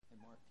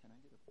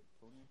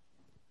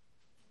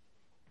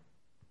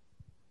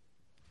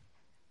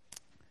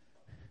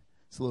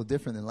It's a little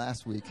different than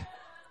last week.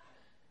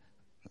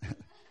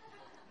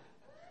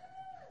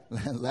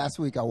 Last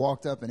week I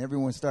walked up and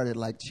everyone started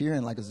like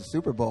cheering like it was a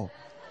Super Bowl.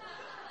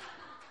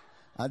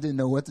 I didn't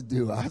know what to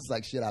do. I was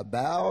like, should I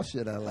bow?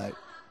 Should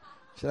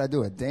I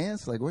do a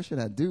dance? Like, what should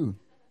I do?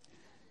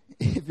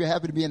 If you're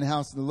happy to be in the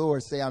house of the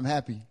Lord, say, I'm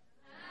happy.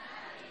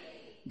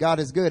 God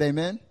is good.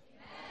 Amen?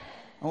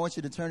 I want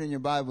you to turn in your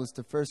Bibles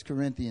to 1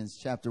 Corinthians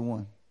chapter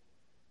 1.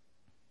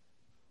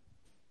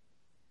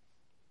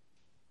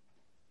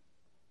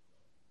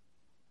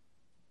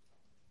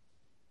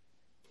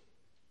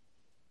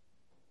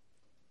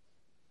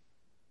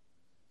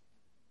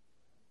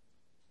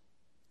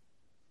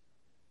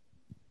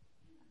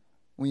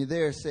 When you're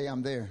there, say,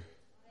 I'm there.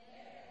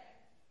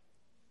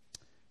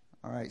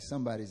 All right,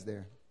 somebody's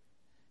there.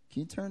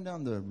 Can you turn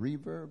down the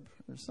reverb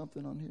or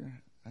something on here?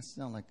 I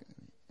sound like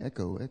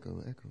echo.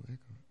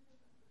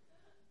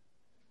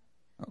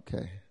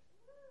 Okay.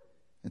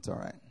 It's all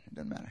right. It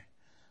doesn't matter.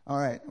 All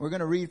right, we're going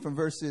to read from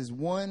verses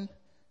 1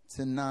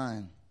 to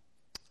 9.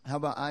 How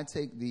about I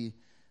take the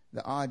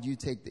odd, you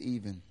take the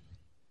even.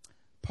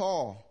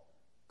 Paul,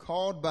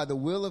 called by the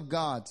will of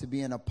God to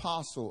be an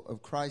apostle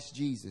of Christ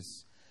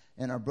Jesus,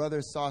 and our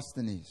brother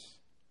Sosthenes.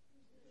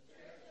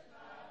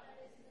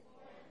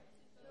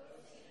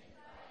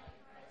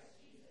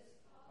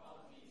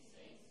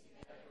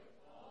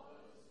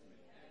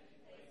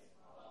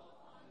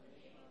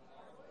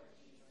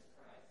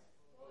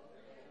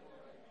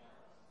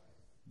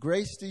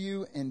 Grace to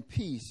you and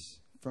peace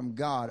from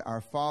God,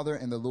 our Father,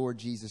 and the Lord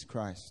Jesus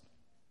Christ.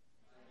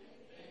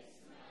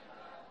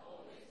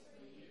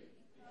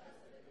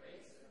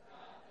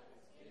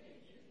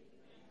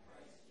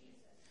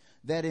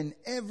 That in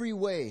every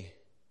way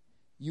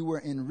you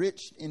were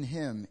enriched in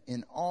him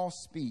in all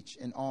speech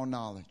and all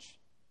knowledge.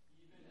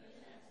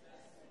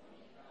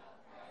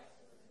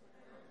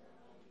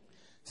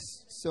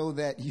 So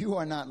that you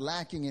are not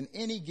lacking in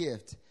any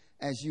gift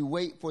as you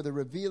wait for the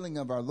revealing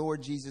of our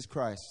Lord Jesus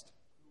Christ.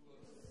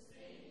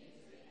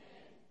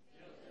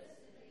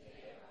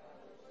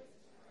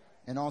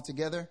 And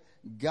altogether,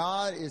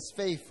 God is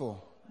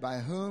faithful, by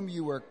whom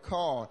you were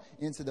called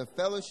into the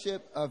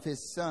fellowship of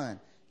his Son,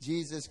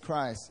 Jesus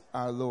Christ,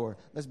 our Lord.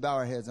 Let's bow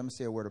our heads. I'm going to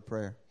say a word of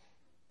prayer.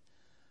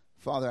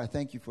 Father, I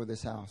thank you for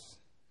this house.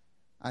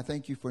 I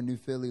thank you for New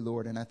Philly,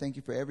 Lord, and I thank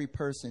you for every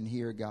person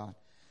here, God.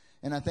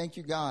 And I thank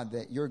you, God,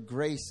 that your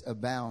grace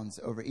abounds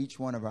over each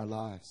one of our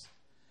lives.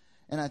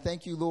 And I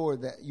thank you,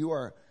 Lord, that you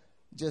are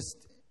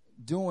just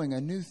doing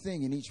a new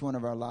thing in each one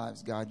of our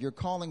lives, God. You're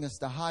calling us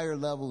to higher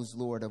levels,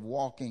 Lord, of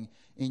walking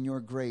in your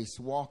grace,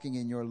 walking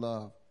in your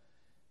love.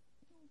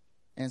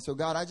 And so,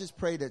 God, I just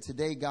pray that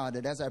today, God,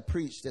 that as I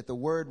preach, that the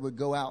word would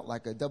go out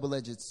like a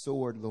double-edged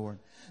sword, Lord.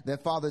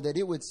 That, Father, that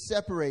it would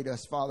separate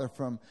us, Father,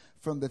 from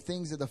the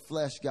things of the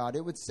flesh, God.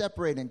 It would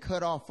separate and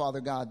cut off, Father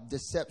God,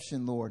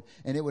 deception, Lord,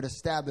 and it would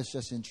establish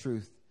us in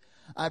truth.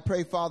 I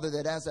pray, Father,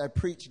 that as I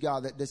preach,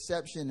 God, that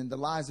deception and the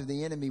lies of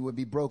the enemy would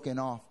be broken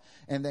off.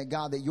 And that,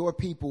 God, that your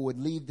people would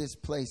leave this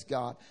place,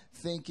 God,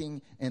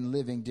 thinking and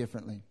living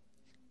differently.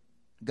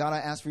 God, I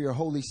ask for your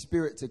Holy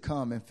Spirit to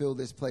come and fill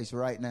this place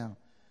right now.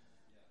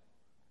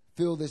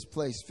 Fill this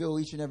place. Fill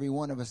each and every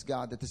one of us,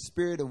 God, that the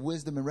spirit of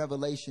wisdom and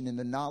revelation and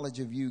the knowledge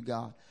of you,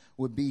 God,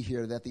 would be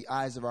here, that the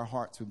eyes of our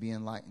hearts would be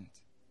enlightened.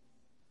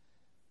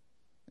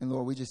 And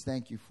Lord, we just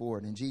thank you for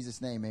it. In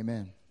Jesus' name,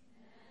 amen.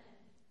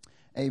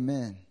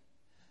 Amen.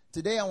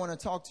 Today I want to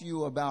talk to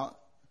you about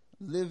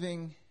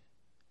living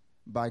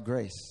by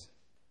grace.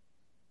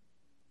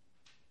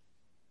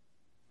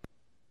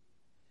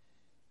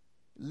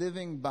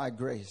 Living by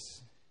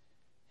grace.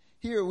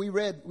 Here we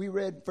read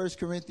 1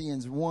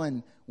 Corinthians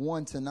 1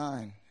 to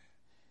 9.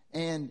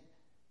 And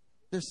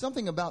there's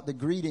something about the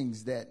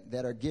greetings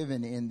that are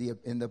given in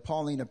the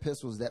Pauline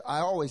epistles that I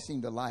always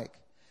seem to like.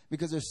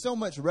 Because there's so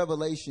much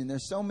revelation.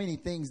 There's so many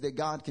things that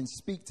God can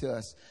speak to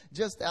us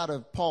just out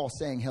of Paul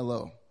saying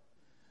hello.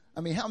 I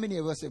mean, how many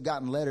of us have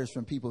gotten letters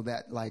from people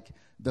that, like,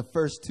 the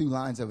first two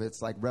lines of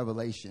it's like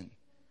revelation?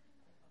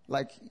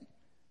 Like,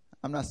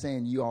 I'm not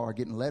saying you all are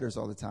getting letters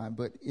all the time,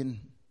 but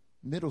in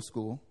middle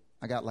school,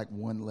 I got like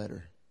one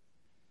letter.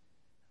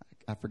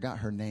 I forgot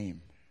her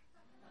name.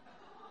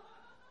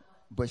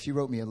 But she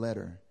wrote me a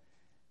letter.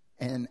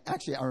 And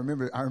actually, I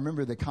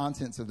remember the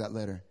contents of that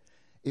letter.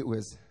 It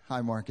was,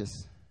 "Hi,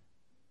 Marcus.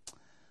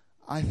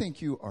 I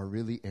think you are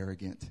really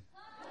arrogant."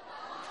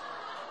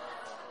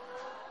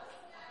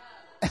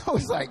 I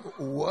was like,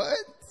 what?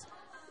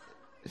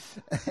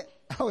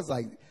 I was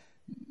like,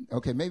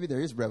 okay, maybe there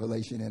is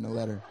revelation in the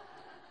letter.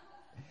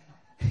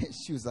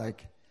 She was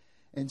like,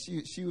 and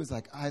she was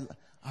like,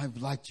 I've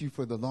liked you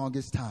for the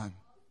longest time,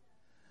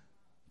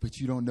 but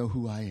you don't know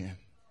who I am.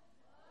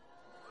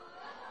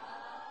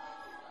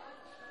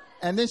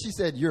 And then she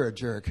said, "You're a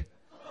jerk."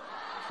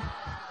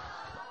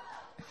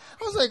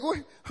 I was like, what?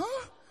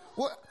 Huh?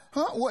 What?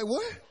 Huh?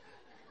 What?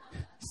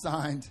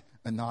 Signed,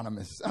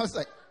 anonymous. I was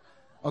like,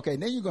 okay,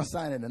 then you're going to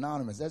sign it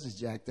anonymous. That's just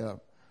jacked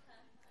up.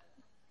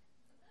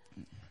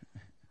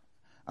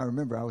 I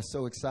remember I was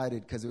so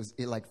excited because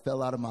it like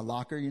fell out of my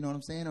locker. You know what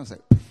I'm saying? I was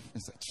like,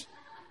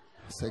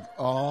 it's like,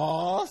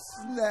 oh,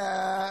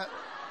 snap.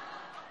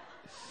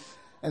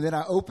 And then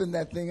I opened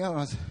that thing up. And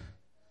I was,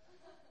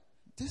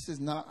 this is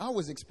not, I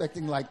was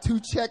expecting like 2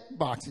 check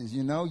boxes,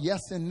 you know,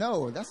 yes and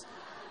no. That's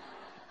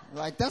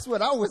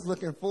what I was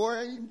looking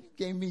for. You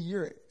gave me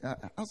your, I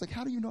was like,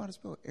 how do you know how to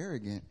spell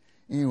arrogant?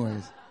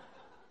 Anyways.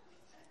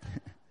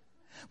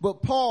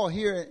 But Paul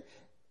here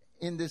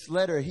in this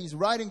letter, he's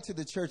writing to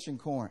the church in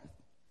Corinth.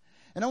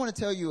 And I want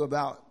to tell you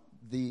about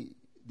the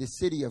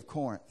city of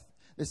Corinth.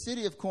 The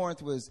city of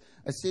Corinth was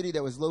a city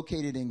that was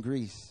located in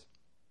Greece.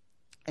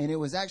 And it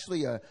was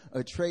actually a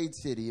trade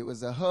city. It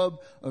was a hub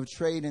of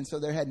trade. And so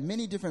there had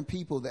many different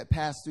people that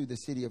passed through the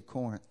city of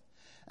Corinth.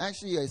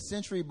 Actually, a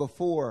century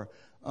before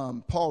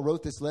Paul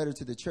wrote this letter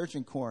to the church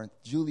in Corinth,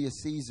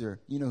 Julius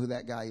Caesar, you know who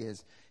that guy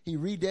is, he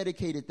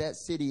rededicated that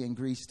city in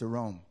Greece to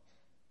Rome.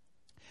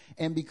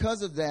 And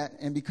because of that,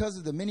 and because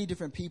of the many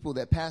different people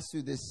that passed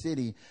through this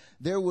city,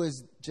 it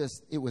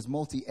was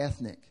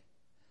multi-ethnic.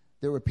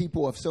 There were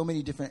people of so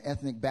many different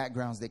ethnic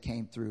backgrounds that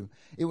came through.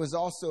 There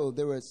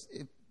was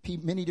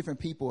many different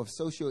people of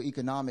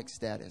socioeconomic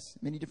status,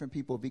 many different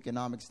people of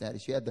economic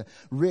status. You had the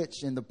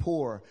rich and the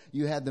poor.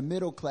 You had the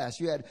middle class.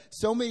 You had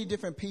so many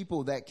different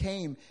people that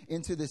came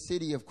into the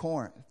city of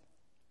Corinth.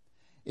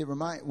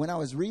 When I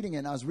was reading it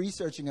and I was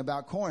researching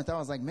about Corinth, I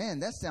was like,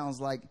 man, that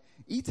sounds like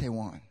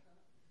Itaewon.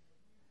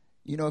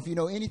 You know, if you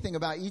know anything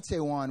about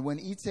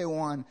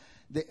Itaewon,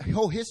 the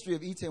whole history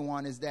of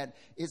Itaewon is that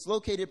it's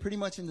located pretty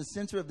much in the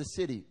center of the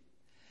city.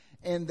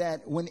 And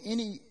that when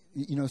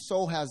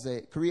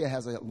Korea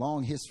has a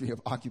long history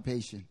of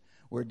occupation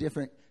where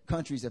different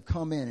countries have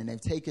come in and they've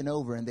taken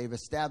over and they've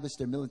established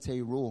their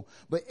military rule.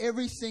 But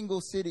every single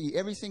city,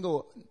 every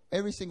single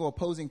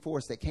opposing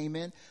force that came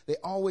in, they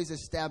always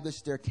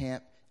established their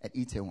camp at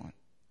Itaewon.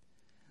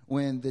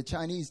 When the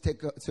Chinese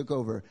took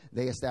over,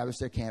 they established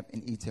their camp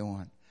in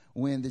Itaewon.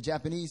 When the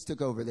Japanese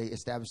took over, they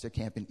established their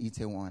camp in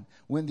Itaewon.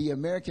 When the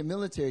American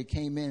military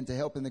came in to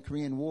help in the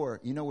Korean War,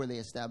 you know where they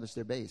established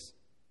their base?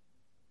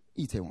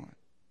 Itaewon,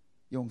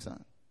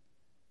 Yongsan.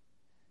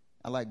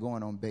 I like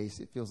going on base.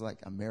 It feels like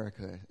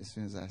America as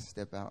soon as I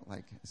step out.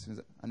 I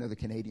know the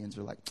Canadians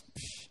are like,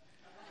 psh.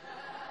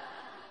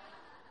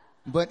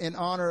 But in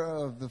honor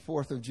of the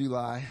 4th of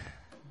July,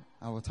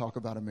 I will talk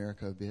about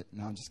America a bit.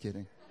 No, I'm just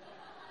kidding.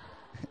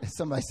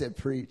 Somebody said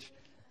preach.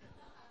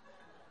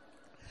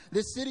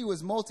 This city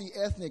was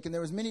multi-ethnic, and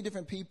there was many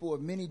different people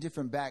of many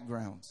different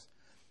backgrounds.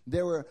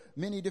 There were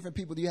many different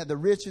people. You had the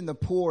rich and the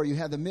poor. You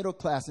had the middle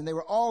class, and they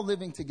were all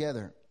living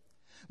together.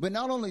 But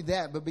not only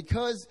that, but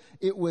because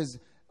it was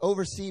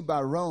overseen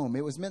by Rome,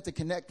 it was meant to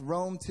connect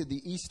Rome to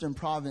the eastern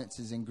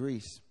provinces in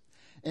Greece.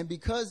 And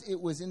because it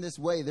was in this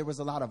way, there was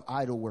a lot of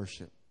idol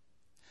worship.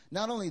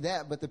 Not only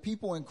that, but the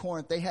people in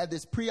Corinth, they had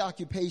this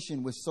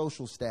preoccupation with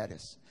social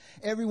status.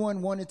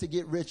 Everyone wanted to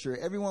get richer.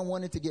 Everyone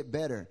wanted to get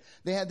better.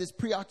 They had this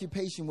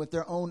preoccupation with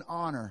their own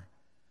honor,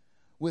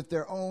 with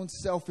their own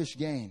selfish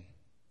gain,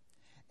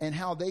 and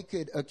how they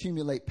could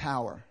accumulate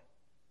power.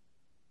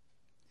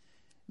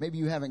 Maybe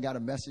you haven't got a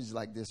message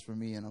like this from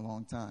me in a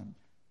long time.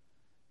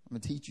 I'm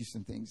going to teach you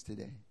some things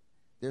today.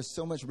 There's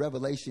so much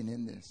revelation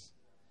in this.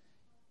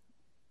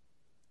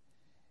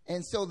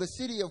 And so the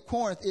city of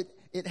Corinth,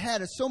 it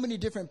had so many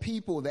different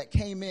people that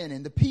came in.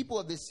 And the people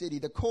of this city,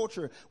 the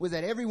culture was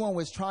that everyone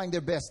was trying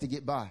their best to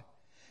get by.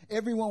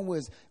 Everyone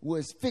was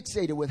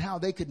fixated with how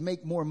they could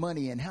make more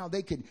money and how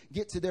they could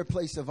get to their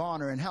place of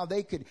honor and how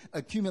they could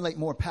accumulate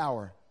more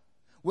power.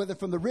 Whether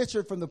from the rich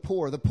or from the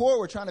poor. The poor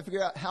were trying to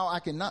figure out how I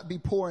can not be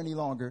poor any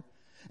longer.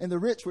 And the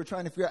rich were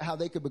trying to figure out how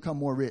they could become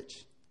more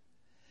rich.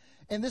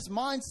 And this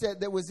mindset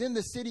that was in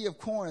the city of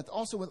Corinth,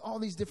 also with all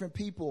these different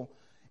people,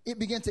 it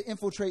began to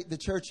infiltrate the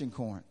church in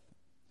Corinth.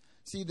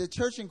 See, the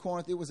church in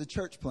Corinth, it was a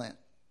church plant.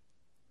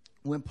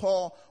 When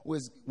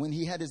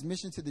he had his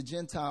mission to the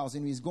Gentiles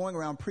and he was going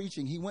around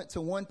preaching, he went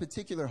to one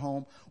particular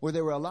home where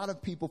there were a lot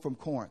of people from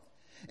Corinth.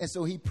 And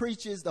so he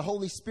preaches, the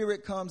Holy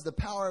Spirit comes, the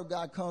power of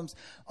God comes.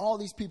 All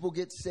these people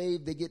get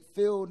saved. They get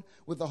filled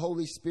with the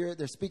Holy Spirit.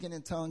 They're speaking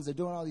in tongues. They're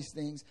doing all these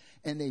things.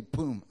 And they,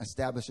 boom,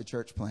 establish a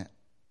church plant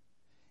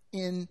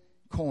in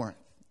Corinth,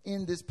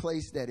 in this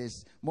place that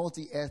is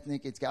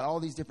multi-ethnic. It's got all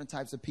these different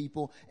types of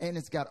people, and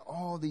it's got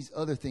all these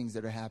other things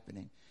that are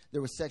happening.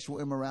 There was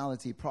sexual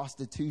immorality,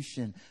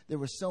 prostitution. There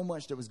was so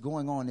much that was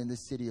going on in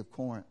this city of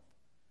Corinth.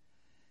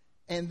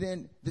 And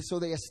then, so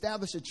they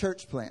established a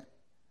church plant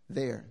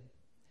there.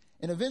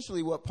 And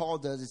eventually what Paul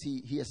does is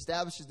he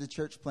establishes the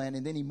church plant,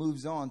 and then he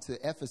moves on to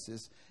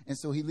Ephesus. And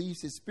so he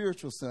leaves his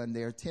spiritual son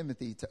there,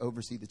 Timothy, to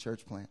oversee the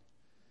church plant.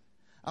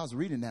 I was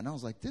reading that, and I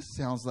was like, this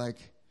sounds like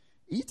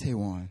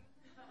Itaewon.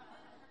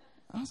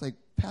 I was like,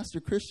 Pastor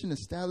Christian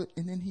established,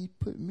 and then he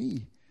put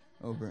me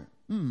over it.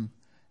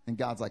 And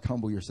God's like,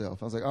 humble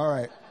yourself. I was like,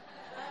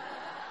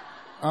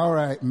 all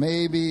right,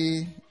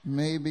 maybe.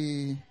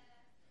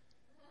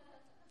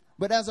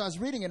 But as I was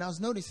reading it, I was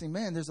noticing,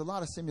 man, there's a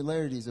lot of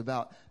similarities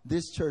about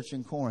this church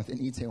in Corinth and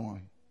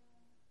Itaewon.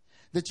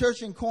 The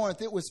church in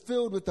Corinth, it was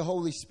filled with the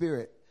Holy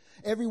Spirit.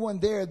 Everyone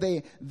there,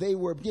 they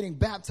were getting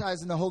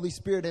baptized in the Holy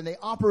Spirit, and they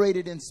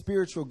operated in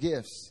spiritual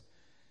gifts.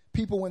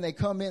 People, when they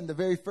come in the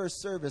very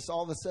first service,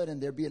 all of a sudden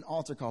there'd be an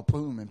altar call,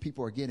 boom, and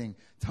people are getting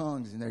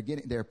tongues, and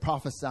they're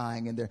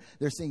prophesying, and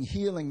they're seeing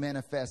healing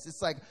manifest.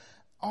 It's like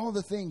all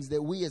the things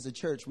that we as a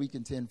church, we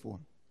contend for.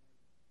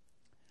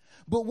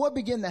 But what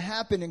began to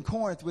happen in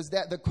Corinth was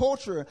that the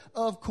culture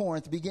of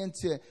Corinth began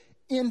to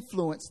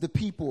influence the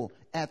people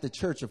at the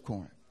church of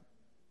Corinth.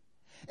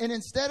 And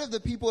instead of the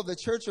people of the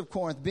church of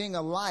Corinth being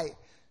a light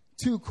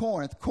to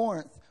Corinth,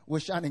 Corinth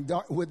was shining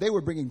dark. They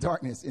were bringing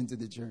darkness into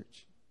the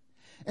church.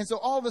 And so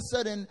all of a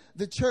sudden,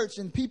 the church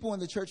and people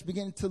in the church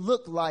began to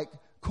look like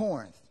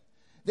Corinth.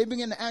 They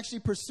began to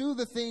actually pursue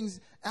the things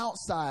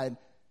outside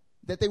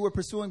that they were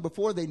pursuing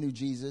before they knew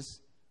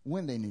Jesus,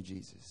 when they knew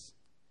Jesus.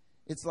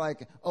 It's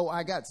like, oh,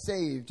 I got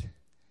saved,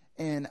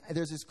 and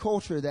there's this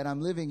culture that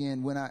I'm living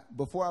in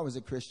before I was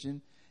a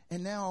Christian,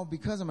 and now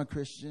because I'm a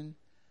Christian,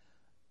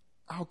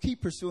 I'll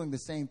keep pursuing the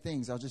same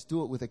things. I'll just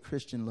do it with a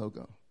Christian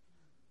logo.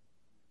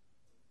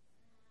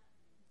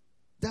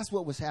 That's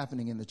what was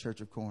happening in the church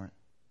of Corinth.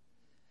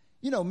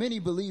 You know, many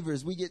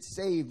believers, we get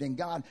saved and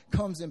God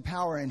comes in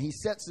power and he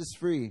sets us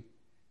free.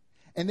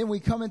 And then we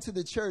come into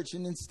the church,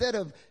 and instead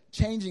of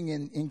changing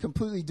and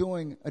completely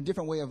doing a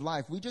different way of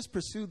life, we just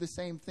pursue the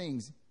same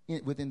things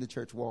within the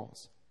church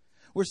walls.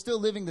 We're still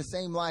living the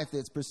same life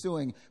that's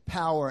pursuing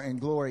power and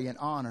glory and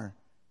honor,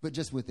 but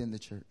just within the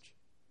church.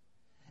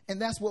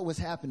 And that's what was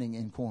happening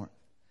in Corinth.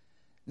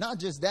 Not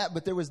just that,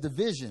 but there was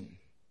division.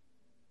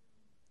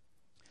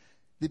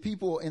 The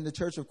people in the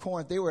church of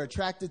Corinth, they were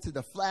attracted to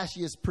the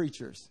flashiest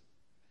preachers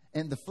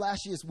and the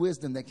flashiest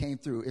wisdom that came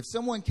through. If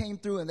someone came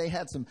through and they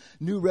had some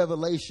new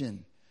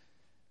revelation,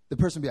 the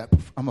person would be like,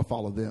 I'm going to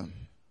follow them.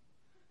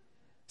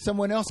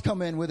 Someone else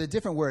come in with a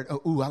different word.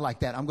 Oh, ooh, I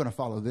like that. I'm going to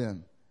follow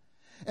them.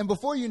 And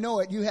before you know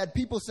it, you had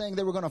people saying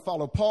they were going to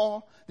follow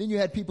Paul. Then you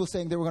had people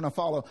saying they were going to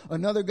follow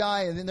another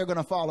guy. And then they're going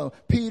to follow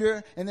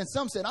Peter. And then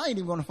some said, I ain't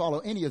even going to follow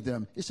any of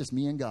them. It's just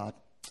me and God.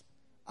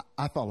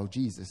 I follow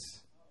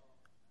Jesus.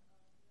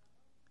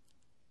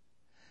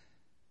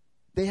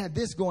 They had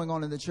this going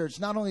on in the church.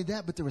 Not only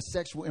that, but there was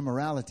sexual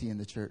immorality in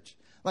the church.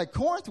 Like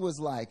Corinth was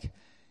like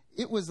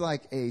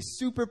a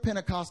super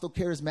Pentecostal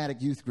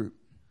charismatic youth group.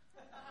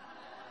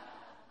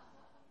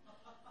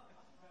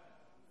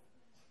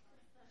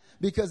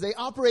 Because they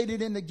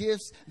operated in the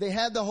gifts, they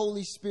had the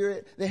Holy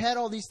Spirit, they had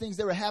all these things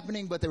that were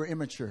happening, but they were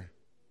immature.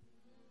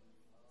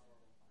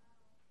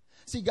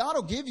 See, God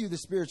will give you the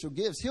spiritual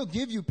gifts. He'll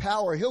give you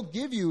power. He'll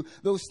give you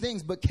those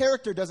things, but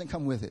character doesn't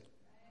come with it.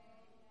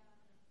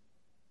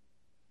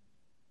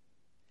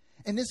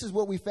 And this is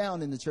what we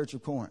found in the church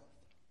of Corinth.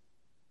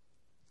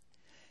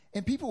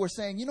 And people were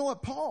saying, you know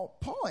what, Paul,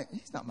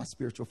 he's not my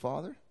spiritual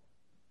father.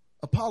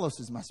 Apollos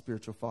is my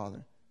spiritual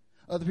father.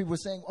 Other people were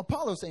saying,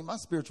 Apollos ain't my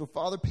spiritual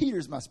father.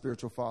 Peter's my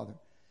spiritual father.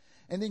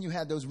 And then you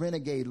had those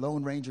renegade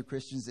Lone Ranger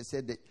Christians that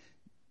said that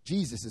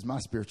Jesus is my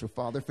spiritual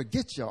father.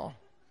 Forget y'all.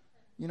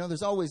 You know,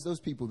 there's always those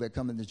people that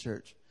come into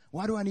church.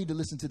 Why do I need to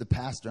listen to the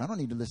pastor? I don't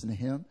need to listen to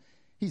him.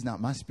 He's not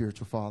my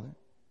spiritual father.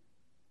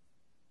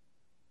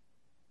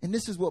 And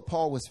this is what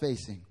Paul was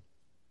facing.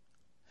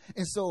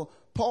 And so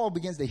Paul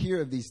begins to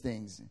hear of these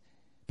things.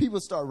 People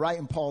start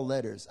writing Paul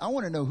letters. I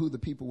want to know who the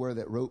people were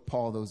that wrote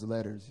Paul those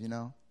letters, you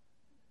know.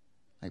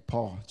 Like,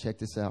 Paul, check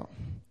this out.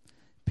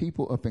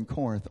 People up in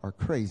Corinth are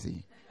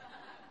crazy.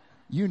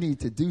 You need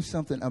to do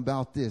something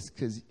about this,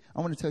 because I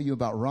want to tell you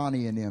about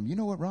Ronnie and them. You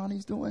know what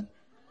Ronnie's doing?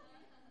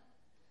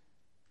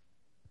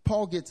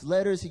 Paul gets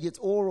letters, he gets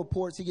oral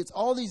reports, he gets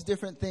all these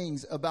different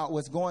things about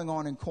what's going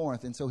on in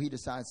Corinth, and so he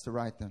decides to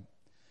write them.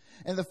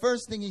 And the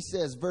first thing he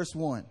says, verse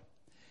 1,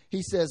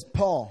 he says,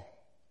 Paul,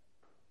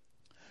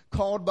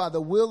 called by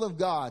the will of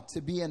God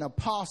to be an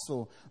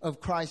apostle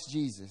of Christ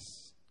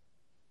Jesus.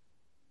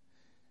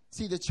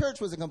 See, the church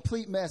was a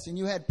complete mess, and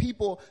you had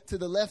people to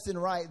the left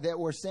and right that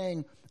were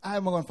saying,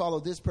 I'm going to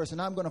follow this person,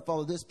 I'm going to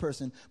follow this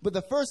person. But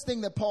the first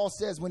thing that Paul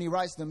says when he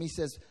writes them, he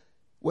says,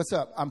 what's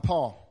up? I'm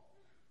Paul,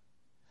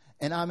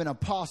 and I'm an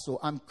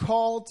apostle. I'm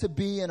called to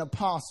be an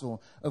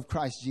apostle of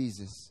Christ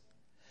Jesus.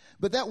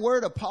 But that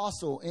word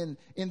apostle,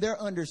 in their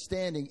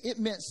understanding, it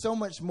meant so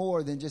much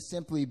more than just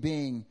simply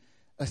being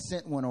a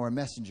sent one or a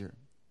messenger.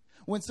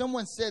 When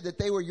someone said that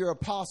they were your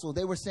apostle,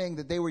 they were saying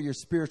that they were your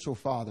spiritual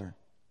father.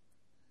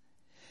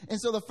 And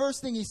so the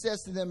first thing he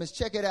says to them is,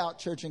 check it out,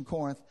 church in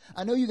Corinth.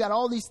 I know you got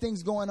all these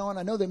things going on.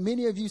 I know that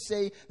many of you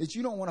say that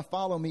you don't want to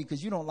follow me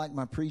because you don't like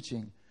my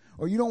preaching.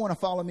 Or you don't want to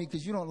follow me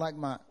because you don't like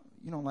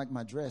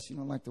my dress. You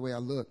don't like the way I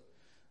look.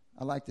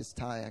 I like this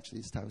tie,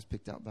 actually. This tie was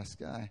picked out by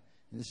Sky.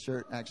 And this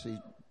shirt, actually,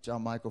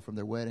 John Michael from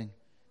their wedding.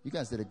 You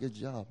guys did a good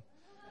job.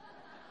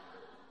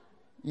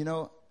 You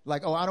know,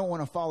 like, oh, I don't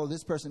want to follow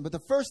this person. But the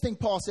first thing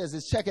Paul says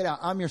is, check it out.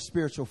 I'm your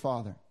spiritual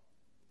father.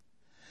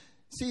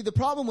 See, the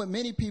problem with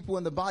many people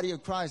in the body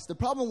of Christ, the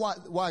problem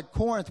why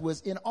Corinth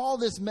was in all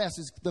this mess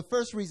is the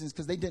first reason is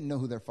because they didn't know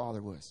who their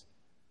father was.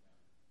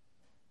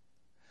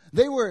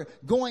 They were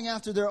going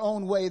after their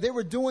own way. They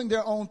were doing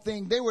their own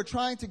thing. They were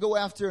trying to go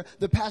after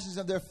the passions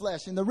of their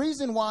flesh. And the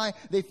reason why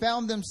they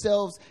found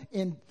themselves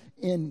in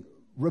in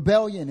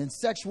rebellion and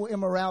sexual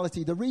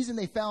immorality, the reason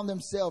they found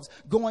themselves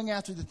going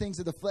after the things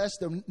of the flesh,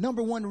 the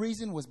number one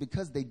reason was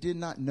because they did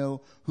not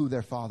know who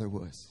their father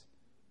was.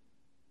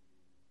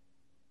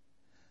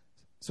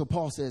 So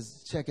Paul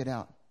says, check it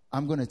out.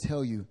 I'm going to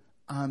tell you,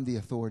 I'm the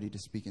authority to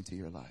speak into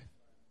your life.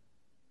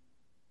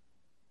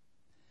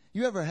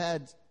 You ever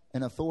had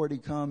an authority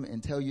come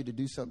and tell you to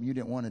do something you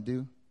didn't want to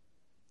do?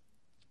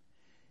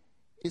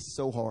 It's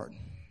so hard.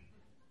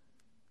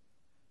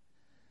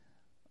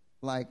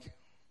 Like,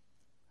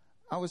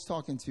 I was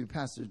talking to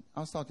Pastor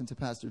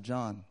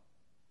John,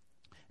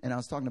 and I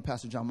was talking to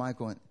Pastor John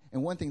Michael,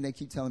 and one thing they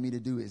keep telling me to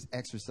do is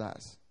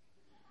exercise.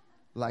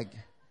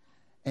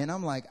 And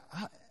I'm like,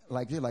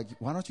 they're like,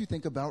 why don't you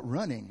think about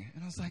running?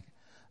 And I was like,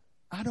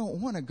 I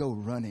don't want to go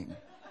running.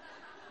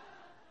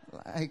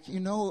 I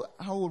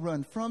will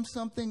run from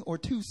something or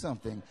to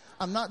something.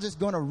 I'm not just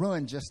going to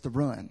run just to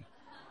run.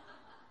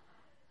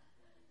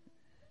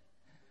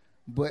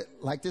 But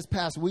like this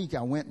past week,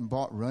 I went and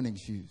bought running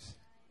shoes.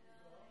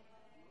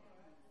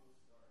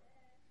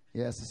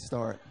 Yeah, it's a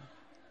start.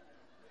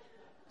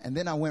 And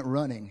then I went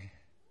running.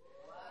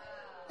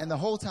 And the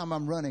whole time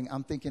I'm running,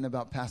 I'm thinking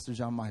about Pastor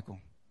John Michael.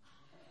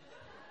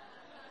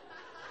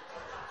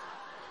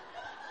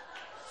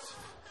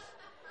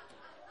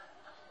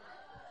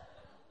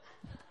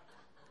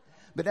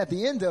 But at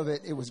the end of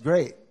it, it was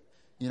great.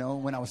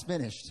 When I was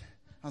finished,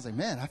 I was like,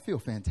 man, I feel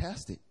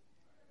fantastic.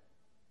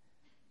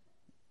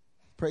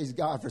 Praise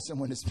God for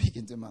someone to speak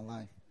into my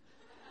life.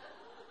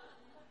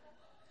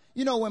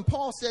 When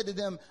Paul said to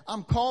them,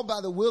 I'm called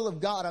by the will of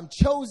God, I'm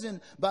chosen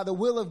by the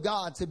will of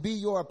God to be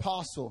your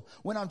apostle.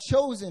 When I'm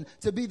chosen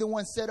to be the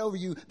one set over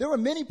you, there were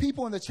many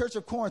people in the church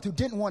of Corinth who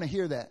didn't want to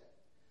hear that.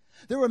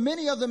 There were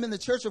many of them in the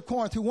church of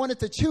Corinth who wanted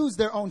to choose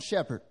their own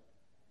shepherd.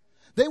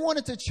 They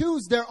wanted to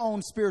choose their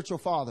own spiritual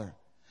father.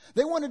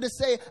 They wanted to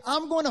say,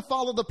 I'm going to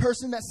follow the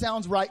person that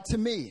sounds right to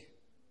me.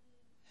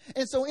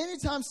 And so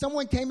anytime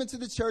someone came into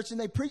the church and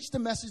they preached a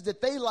message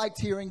that they liked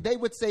hearing, they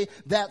would say,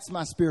 that's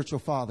my spiritual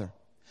father.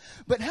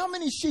 But how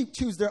many sheep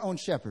choose their own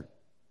shepherd?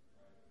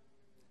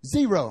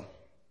 0.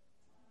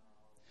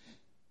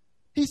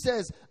 He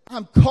says,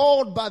 I'm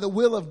called by the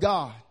will of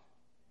God.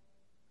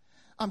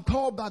 I'm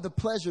called by the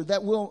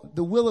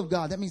will of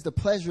God. That means the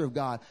pleasure of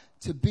God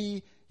to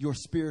be your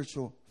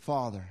spiritual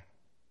father.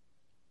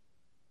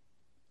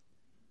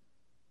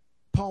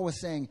 Paul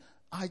was saying,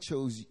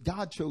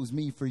 God chose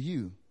me for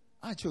you.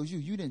 I chose you.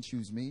 You didn't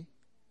choose me.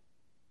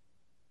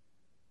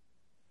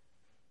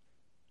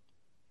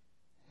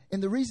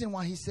 And the reason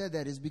why he said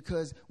that is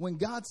because when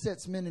God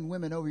sets men and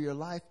women over your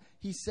life,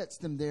 he sets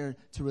them there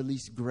to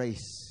release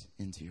grace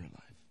into your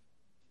life.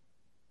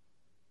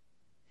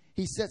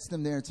 He sets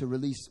them there to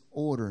release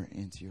order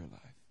into your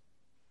life.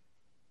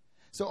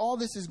 So all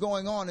this is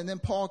going on, and then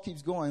Paul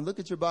keeps going. Look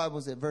at your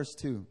Bibles at verse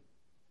 2.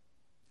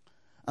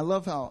 I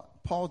love how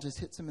Paul just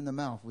hits him in the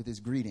mouth with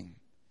his greeting.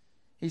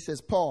 He says,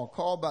 Paul,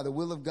 called by the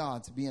will of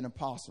God to be an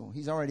apostle.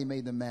 He's already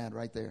made them mad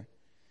right there.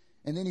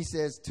 And then he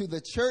says, to the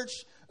church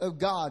of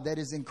God that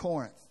is in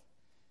Corinth.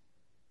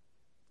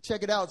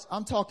 Check it out.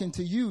 I'm talking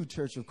to you,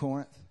 Church of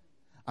Corinth.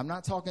 I'm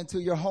not talking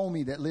to your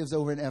homie that lives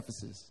over in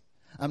Ephesus.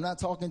 I'm not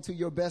talking to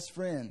your best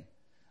friend.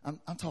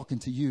 I'm talking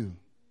to you.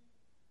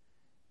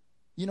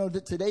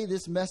 Today,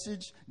 this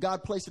message,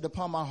 God placed it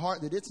upon my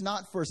heart that it's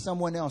not for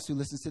someone else who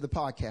listens to the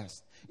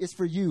podcast. It's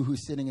for you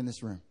who's sitting in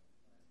this room.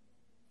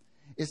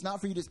 It's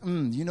not for you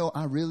to,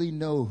 I really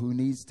know who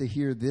needs to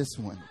hear this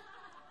one.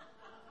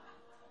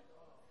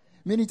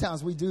 Many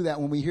times we do that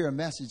when we hear a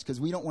message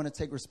because we don't want to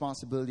take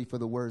responsibility for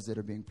the words that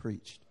are being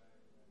preached.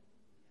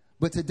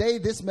 But today,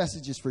 this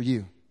message is for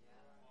you.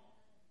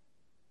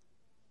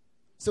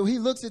 So he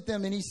looks at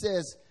them and he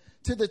says,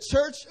 to the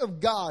church of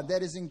God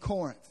that is in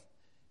Corinth,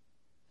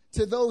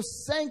 to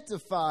those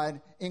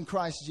sanctified in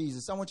Christ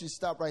Jesus. I want you to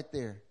stop right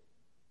there.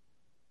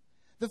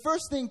 The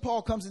first thing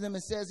Paul comes to them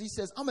and says, he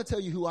says, I'm going to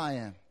tell you who I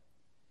am.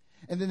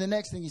 And then the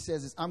next thing he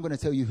says is, I'm going to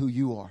tell you who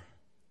you are.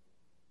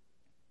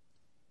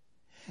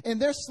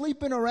 And they're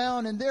sleeping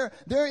around and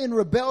they're in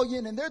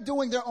rebellion and they're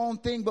doing their own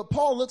thing. But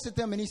Paul looks at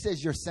them and he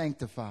says, you're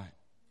sanctified.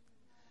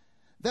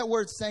 That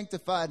word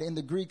sanctified in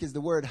the Greek is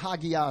the word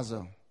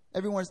hagiazo.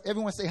 Everyone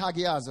say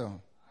hagiazo.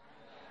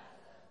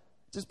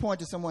 Just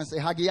point to someone and say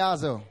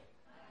hagiazo.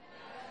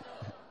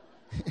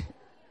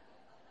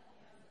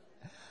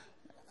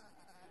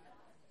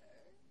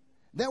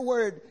 That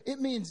word, it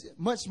means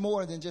much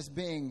more than just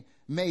being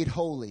made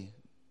holy.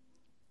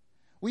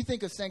 We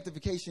think of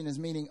sanctification as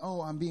meaning,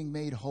 I'm being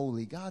made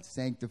holy. God's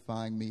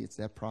sanctifying me. It's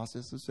that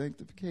process of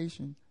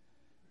sanctification.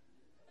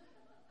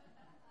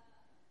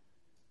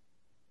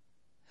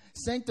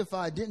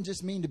 Sanctified didn't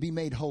just mean to be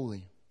made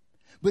holy,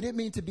 but it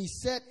meant to be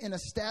set and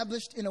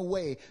established in a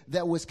way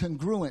that was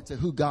congruent to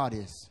who God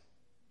is.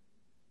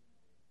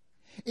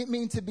 It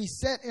means to be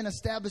set and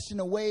established in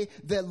a way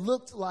that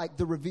looked like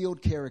the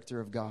revealed character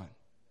of God.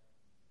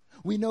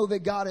 We know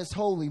that God is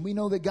holy. We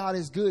know that God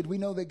is good. We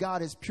know that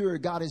God is pure.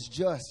 God is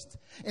just.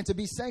 And to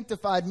be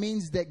sanctified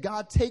means that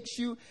God takes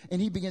you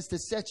and he begins to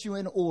set you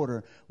in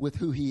order with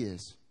who he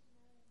is.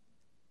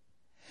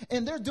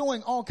 And they're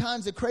doing all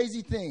kinds of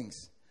crazy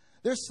things.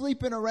 They're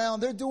sleeping around.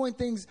 They're doing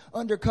things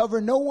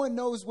undercover. No one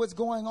knows what's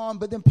going on.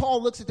 But then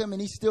Paul looks at them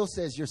and he still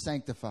says, you're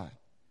sanctified.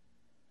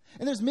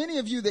 And there's many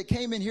of you that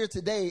came in here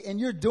today and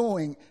you're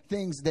doing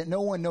things that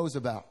no one knows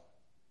about.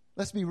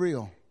 Let's be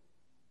real.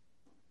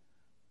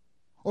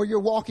 Or you're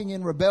walking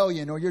in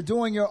rebellion, or you're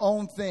doing your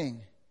own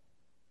thing.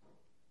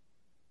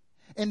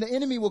 And the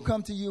enemy will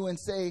come to you and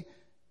say,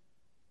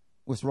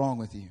 what's wrong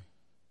with you?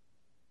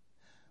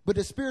 But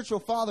the spiritual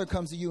father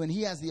comes to you and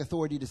he has the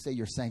authority to say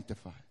you're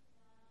sanctified.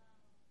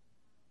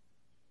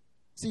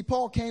 See,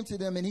 Paul came to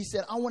them and he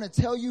said, I want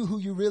to tell you who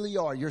you really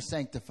are. You're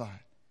sanctified.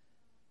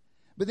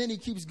 But then he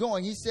keeps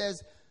going. He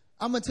says,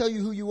 I'm going to tell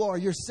you who you are.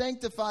 You're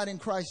sanctified in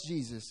Christ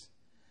Jesus.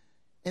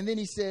 And then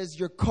he says,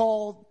 you're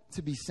called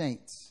to be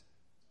saints.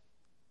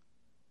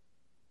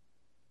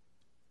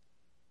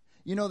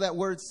 You know that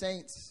word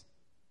saints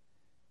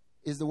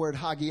is the word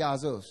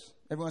hagiazos.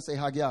 Everyone say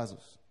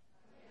hagiazos.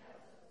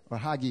 Or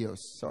hagios.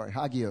 Sorry,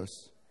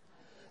 hagios.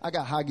 I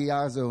got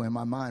hagiazo in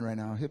my mind right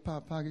now. Hip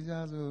hop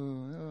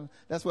hagiazo.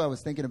 That's what I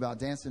was thinking about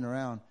dancing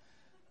around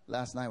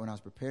last night when I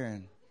was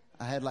preparing.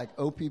 I had like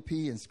OPP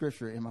and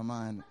scripture in my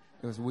mind.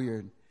 It was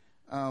weird.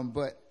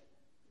 But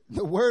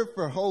the word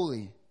for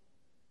holy,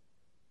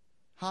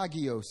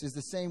 hagios, is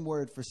the same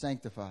word for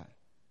sanctified.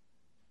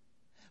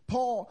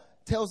 Paul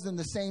tells them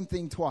the same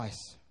thing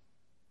twice.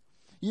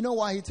 You know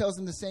why he tells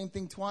them the same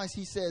thing twice?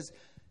 He says,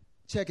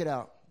 check it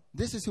out.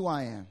 This is who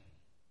I am.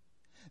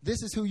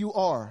 This is who you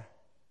are.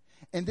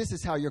 And this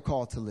is how you're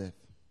called to live.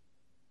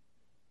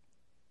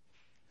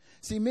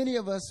 See, many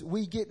of us,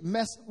 we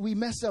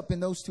mess up in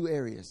those two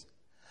areas.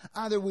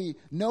 Either we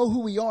know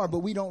who we are, but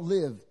we don't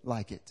live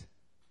like it.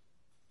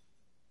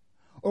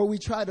 Or we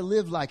try to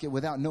live like it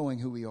without knowing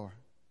who we are.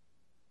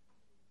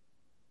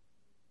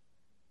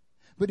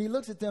 But he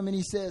looks at them and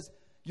he says,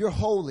 you're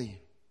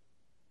holy.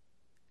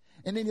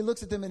 And then he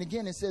looks at them and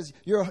again it says,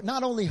 you're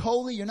not only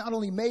holy, you're not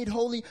only made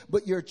holy,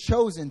 but you're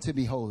chosen to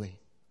be holy.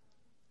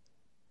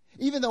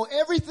 Even though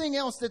everything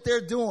else that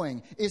they're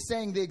doing is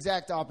saying the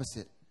exact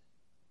opposite.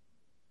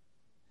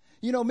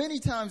 You know, many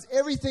times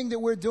everything that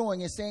we're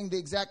doing is saying the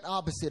exact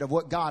opposite of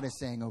what God is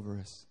saying over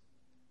us.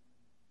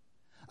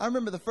 I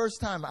remember the first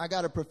time I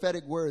got a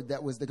prophetic word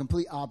that was the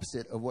complete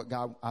opposite of what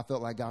I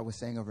felt like God was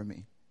saying over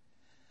me.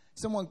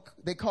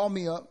 They called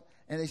me up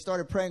and they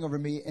started praying over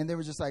me and they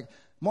were just like,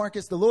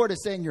 Marcus, the Lord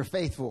is saying you're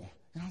faithful.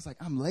 And I was like,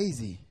 I'm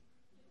lazy.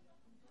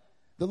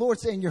 The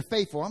Lord's saying you're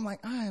faithful. I'm like,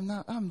 I am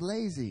not, I'm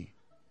lazy.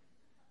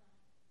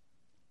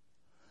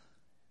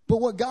 But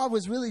what God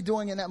was really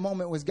doing in that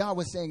moment was God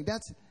was saying,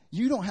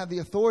 you don't have the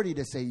authority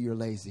to say you're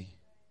lazy.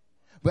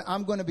 But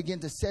I'm going to begin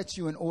to set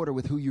you in order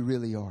with who you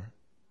really are.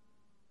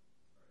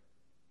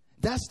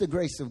 That's the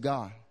grace of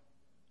God.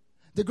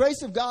 The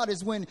grace of God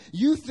is when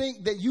you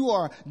think that you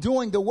are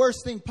doing the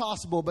worst thing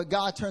possible, but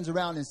God turns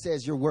around and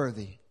says you're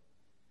worthy.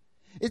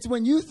 It's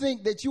when you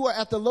think that you are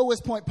at the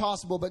lowest point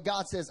possible, but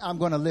God says, I'm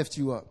going to lift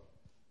you up.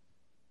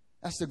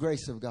 That's the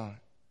grace of God.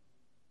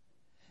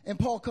 And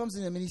Paul comes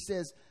to him and he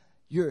says,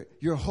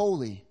 you're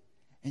holy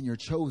and you're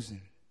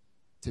chosen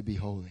to be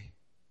holy,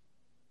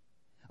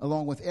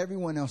 along with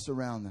everyone else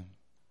around them.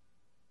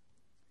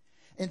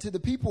 And to the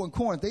people in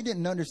Corinth, they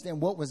didn't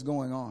understand what was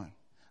going on.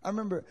 I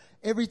remember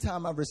every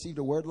time I've received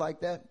a word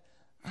like that,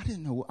 I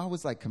didn't know. I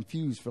was like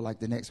confused for like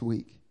the next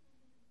week.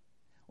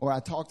 Or I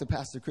talked to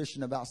Pastor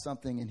Christian about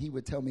something and he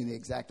would tell me the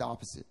exact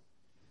opposite.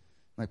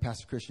 Like,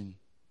 Pastor Christian,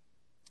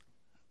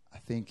 I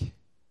think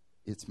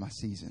it's my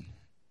season.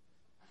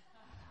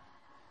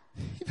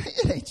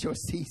 It ain't your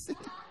season.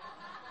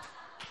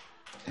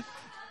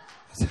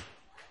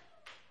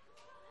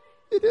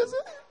 It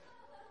isn't.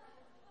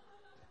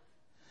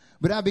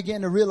 But I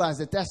began to realize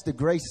that that's the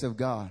grace of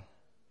God.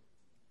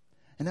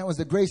 And that was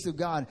the grace of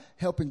God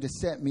helping to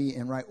set me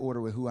in right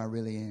order with who I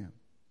really am.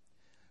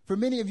 For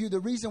many of you, the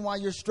reason why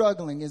you're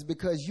struggling is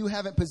because you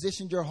haven't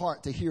positioned your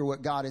heart to hear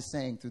what God is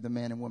saying through the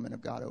man and woman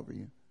of God over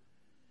you.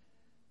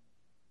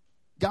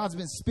 God's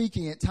been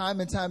speaking it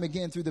time and time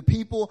again through the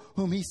people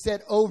whom he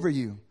set over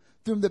you.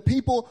 Through the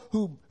people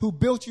who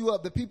built you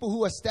up, the people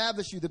who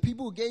established you, the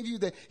people who gave you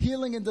the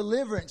healing and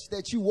deliverance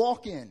that you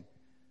walk in.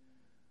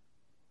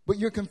 But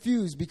you're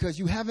confused because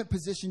you haven't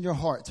positioned your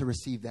heart to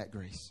receive that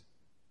grace.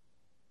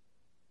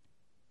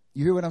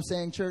 You hear what I'm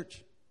saying,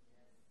 church?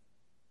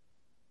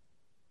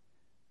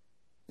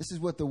 This is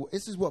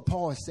what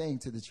Paul is saying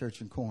to the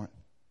church in Corinth.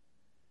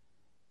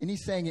 And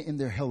he's saying it in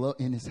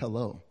his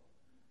hello.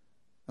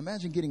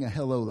 Imagine getting a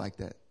hello like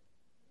that.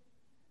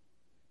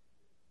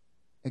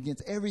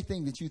 Against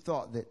everything that you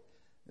thought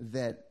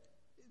that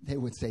they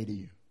would say to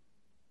you.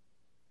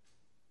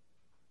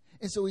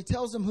 And so he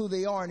tells them who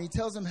they are and he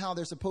tells them how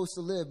they're supposed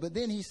to live. But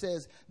then he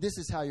says, this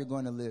is how you're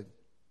going to live.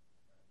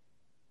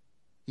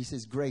 He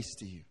says, grace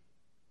to you.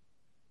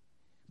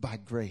 By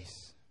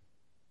grace.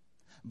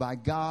 By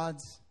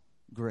God's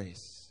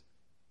grace.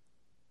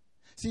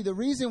 See, the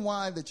reason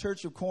why the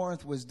church of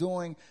Corinth was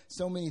doing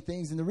so many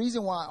things, and the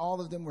reason why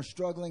all of them were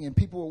struggling and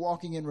people were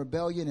walking in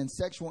rebellion and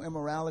sexual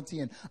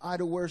immorality and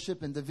idol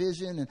worship and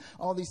division and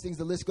all these things,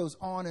 the list goes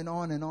on and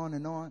on and on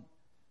and on,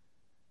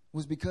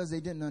 was because they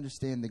didn't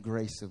understand the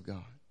grace of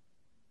God.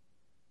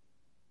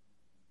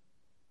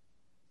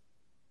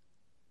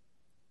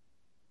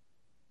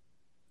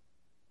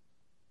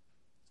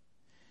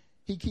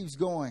 He keeps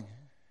going,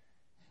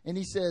 and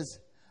he says,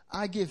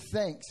 I give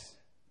thanks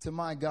to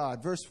my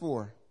God. Verse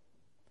 4.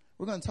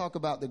 We're going to talk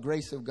about the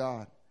grace of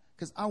God,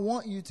 because I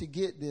want you to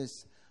get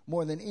this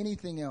more than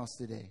anything else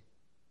today.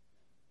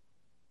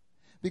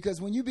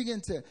 Because when you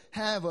begin to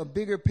have a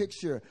bigger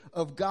picture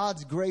of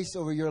God's grace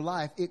over your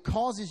life, it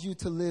causes you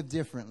to live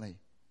differently.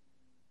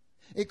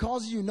 It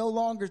causes you no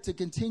longer to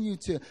continue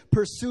to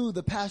pursue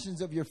the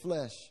passions of your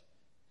flesh.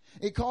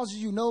 It causes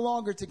you no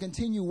longer to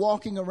continue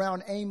walking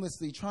around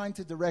aimlessly, trying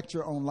to direct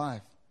your own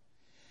life.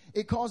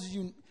 It causes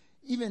you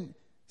even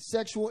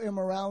sexual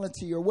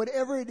immorality or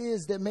whatever it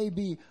is that may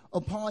be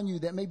upon you,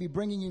 that may be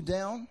bringing you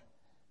down.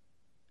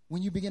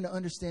 When you begin to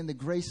understand the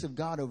grace of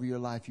God over your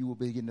life, you will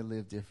begin to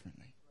live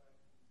differently.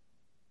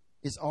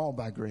 It's all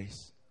by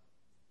grace.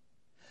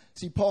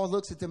 See, Paul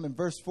looks at them in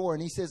verse 4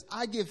 and he says,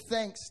 I give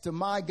thanks to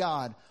my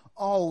God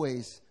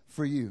always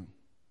for you,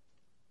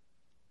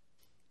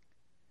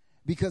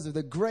 because of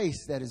the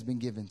grace that has been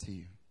given to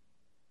you.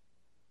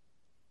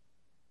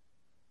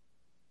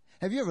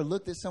 Have you ever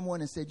looked at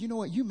someone and said, you know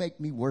what, you make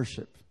me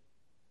worship?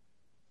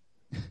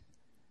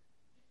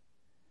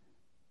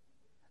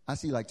 I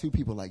see like two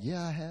people like,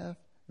 yeah, I have.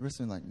 The rest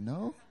of them like,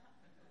 no.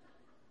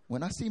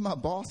 When I see my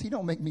boss, he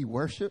don't make me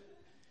worship.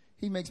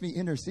 He makes me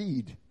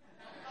intercede.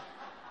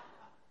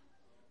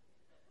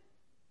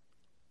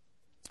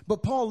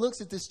 But Paul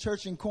looks at this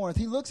church in Corinth.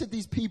 He looks at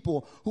these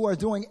people who are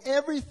doing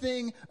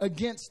everything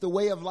against the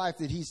way of life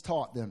that he's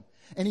taught them.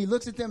 And he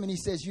looks at them and he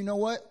says, you know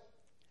what?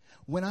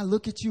 When I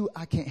look at you,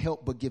 I can't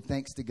help but give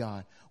thanks to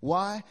God.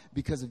 Why?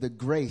 Because of the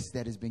grace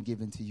that has been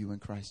given to you in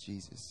Christ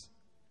Jesus.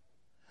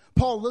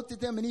 Paul looked at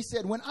them and he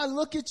said, when I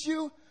look at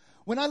you,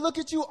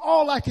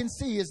 all I can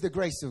see is the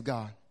grace of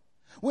God.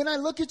 When I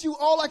look at you,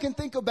 all I can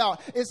think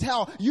about is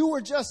how you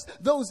were just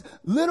those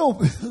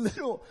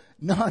little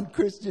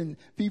non-Christian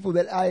people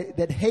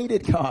that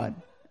hated God.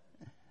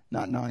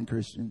 Not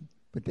non-Christian,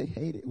 but they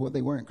hated. Well,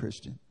 they weren't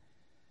Christian.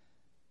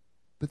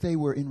 But they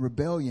were in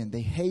rebellion.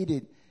 They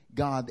hated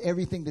God.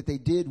 Everything that they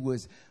did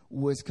was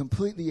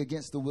completely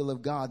against the will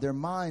of God. Their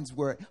minds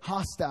were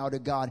hostile to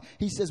God.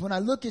 He says, when I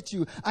look at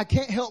you, I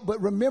can't help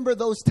but remember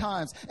those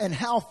times and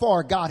how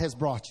far God has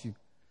brought you.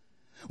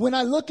 When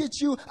I look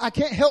at you, I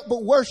can't help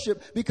but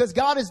worship because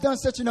God has done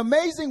such an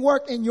amazing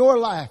work in your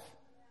life.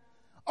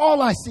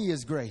 All I see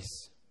is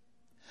grace.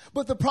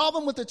 But the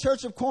problem with the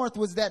church of Corinth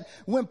was that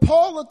when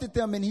Paul looked at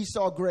them and he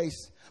saw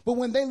grace, but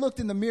when they looked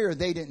in the mirror,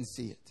 they didn't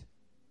see it.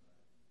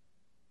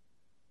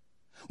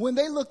 When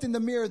they looked in the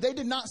mirror, they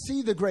did not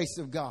see the grace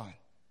of God.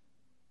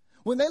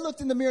 When they looked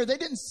in the mirror, they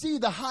didn't see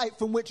the height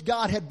from which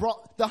God had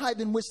brought, the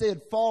height in which they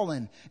had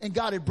fallen and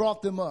God had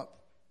brought them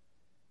up.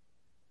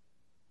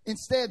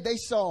 Instead, they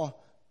saw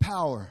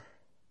power.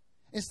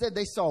 Instead,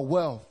 they saw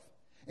wealth.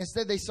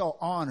 Instead, they saw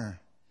honor.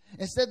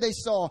 Instead, they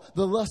saw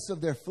the lusts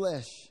of their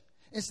flesh.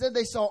 Instead,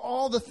 they saw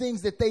all the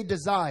things that they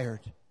desired.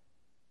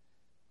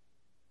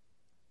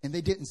 And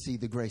they didn't see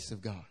the grace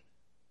of God.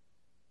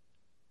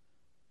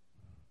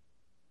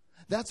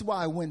 That's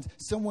why when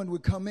someone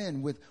would come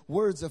in with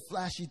words of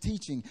flashy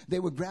teaching, they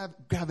would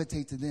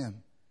gravitate to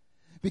them.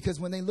 Because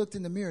when they looked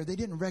in the mirror, they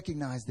didn't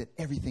recognize that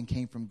everything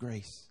came from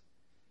grace.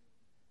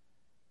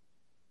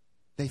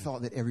 They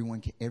thought that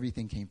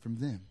everything came from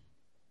them.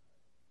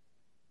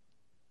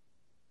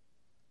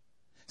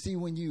 See,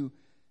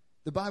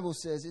 the Bible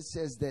says, it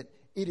says that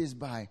it is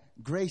by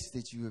grace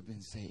that you have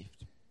been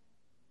saved.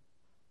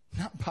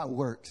 Not by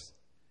works,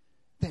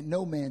 that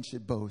no man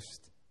should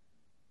boast.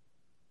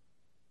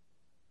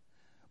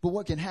 But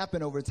what can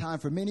happen over time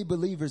for many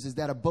believers is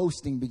that a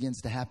boasting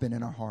begins to happen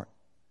in our heart.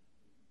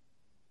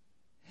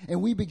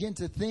 And we begin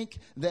to think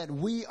that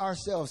we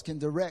ourselves can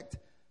direct.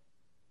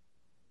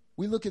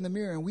 We look in the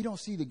mirror and we don't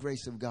see the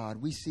grace of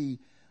God. We see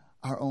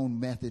our own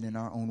method and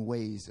our own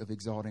ways of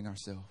exalting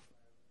ourselves.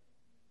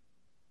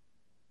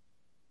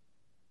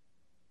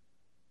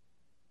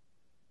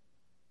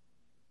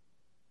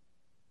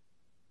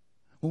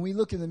 When we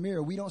look in the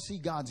mirror, we don't see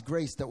God's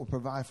grace that will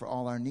provide for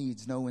all our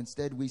needs. No,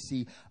 instead we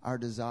see our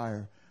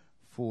desire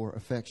for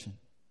affection.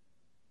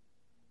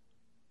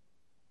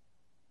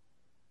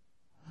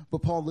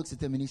 But Paul looks at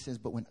them and he says,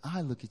 but when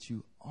I look at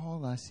you,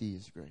 all I see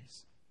is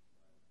grace.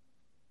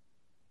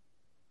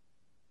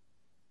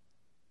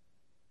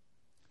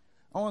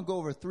 I want to go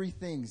over three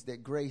things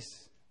that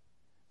grace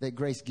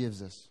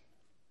gives us.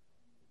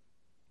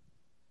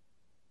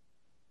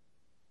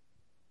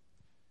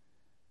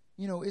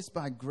 You know, it's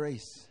by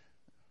grace.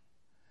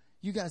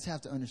 You guys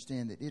have to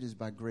understand that it is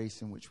by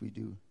grace in which we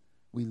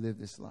live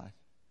this life.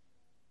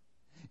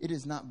 It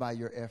is not by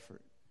your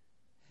effort.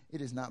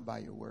 It is not by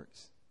your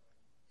works.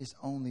 It's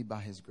only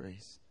by his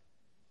grace.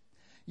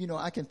 You know,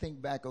 I can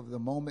think back over the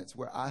moments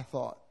where I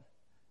thought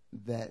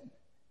that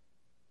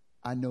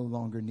I no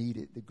longer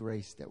needed the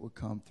grace that would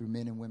come through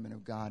men and women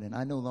of God. And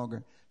I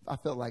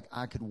felt like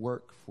I could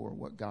work for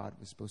what God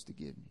was supposed to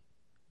give me.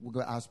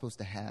 What I was supposed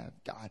to have.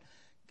 God,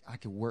 I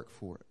could work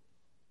for it.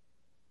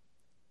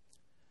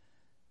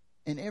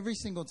 And every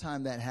single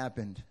time that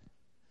happened,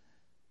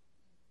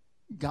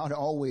 God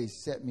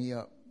always set me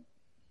up.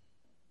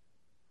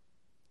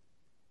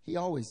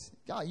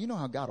 God, you know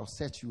how God will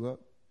set you up?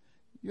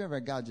 You ever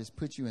had God just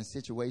put you in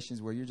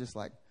situations where you're just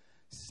like,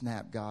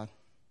 snap, God.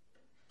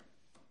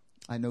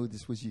 I know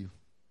this was you.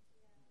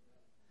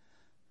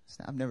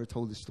 I've never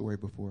told this story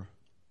before,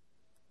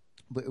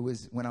 but it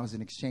was when I was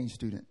an exchange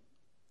student.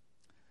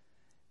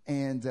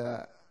 And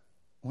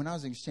when I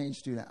was an exchange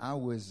student, I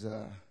was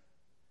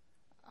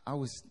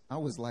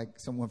like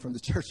someone from the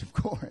Church of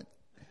Corinth.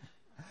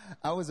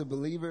 I was a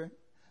believer.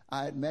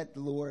 I had met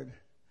the Lord.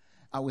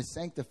 I was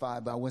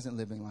sanctified, but I wasn't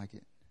living like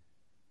it.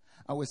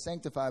 I was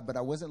sanctified, but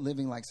I wasn't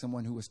living like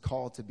someone who was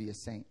called to be a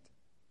saint.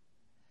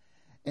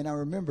 And I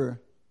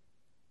remember,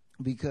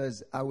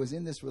 because I was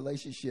in this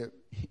relationship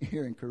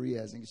here in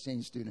Korea as an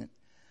exchange student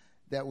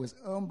that was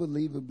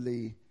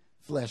unbelievably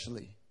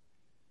fleshly.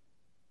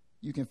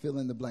 You can fill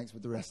in the blanks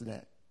with the rest of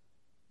that.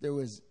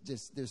 There's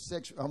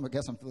sexual, I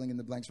guess I'm filling in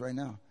the blanks right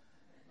now.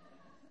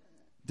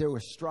 There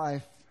was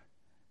strife.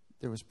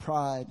 There was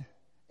pride,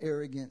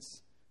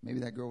 arrogance. Maybe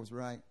that girl was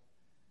right.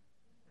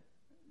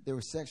 There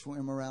was sexual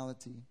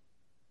immorality.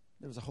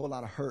 There was a whole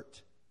lot of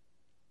hurt.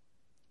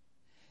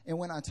 And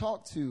when I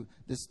talked to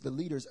the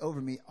leaders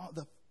over me,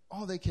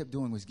 all they kept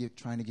doing was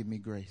trying to give me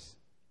grace.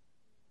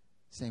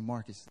 Saying,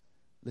 Marcus,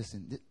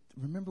 listen,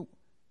 remember,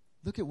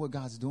 look at what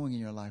God's doing in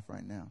your life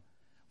right now.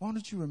 Why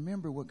don't you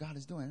remember what God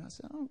is doing? And I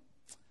said, I don't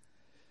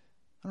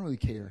really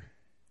care.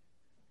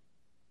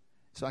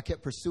 So I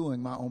kept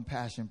pursuing my own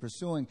passion,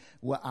 pursuing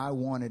what I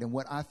wanted and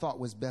what I thought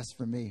was best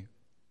for me.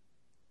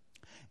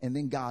 And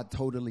then God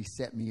totally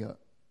set me up.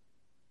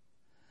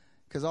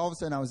 Because all of a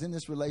sudden I was in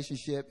this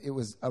relationship. It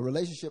was a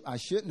relationship I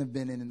shouldn't have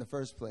been in the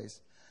first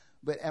place.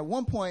 But at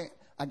one point,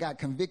 I got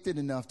convicted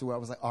enough to where I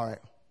was like, all right,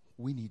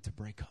 we need to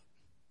break up.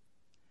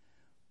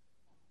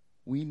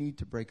 We need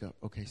to break up.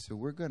 Okay, so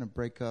we're going to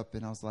break up.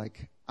 And I was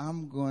like, how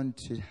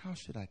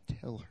should I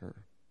tell her?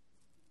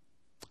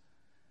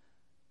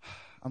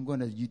 I'm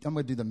going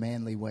to do the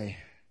manly way.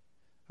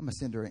 I'm going to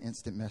send her an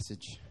instant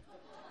message.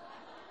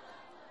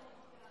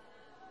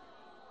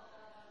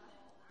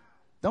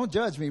 Don't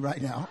judge me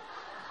right now.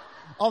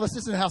 All the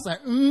sisters in the house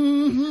like,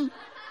 mm-hmm.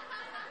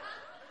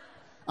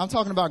 I'm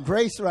talking about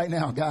grace right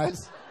now,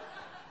 guys.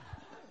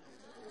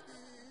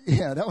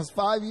 Yeah, that was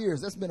 5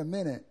 years. That's been a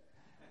minute.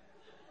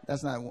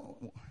 That's not,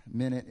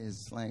 minute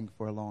is slang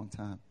for a long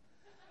time.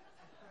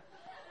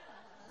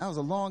 That was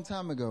a long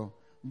time ago.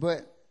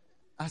 But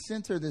I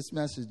sent her this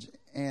message,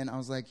 and I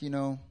was like,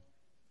 I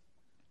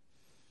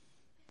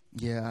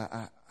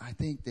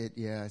think that,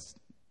 the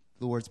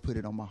Lord's put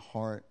it on my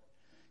heart.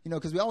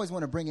 Because we always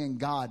want to bring in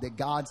God, that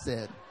God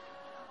said.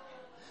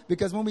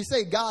 Because when we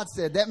say God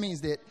said, that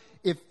means that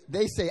if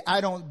they say,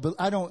 I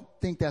don't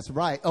think that's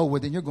right, oh,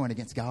 well, then you're going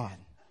against God.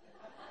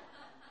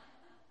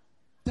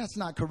 That's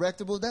not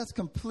correctable. That's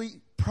complete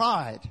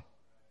pride.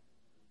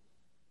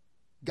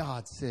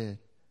 God said,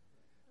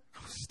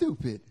 oh,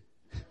 stupid.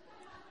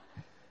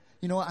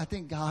 You know what? I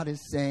think God is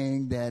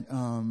saying that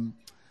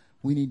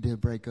we need to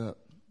break up.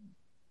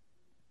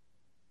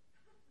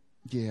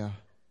 Yeah.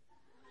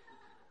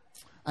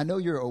 I know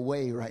you're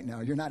away right now.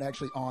 You're not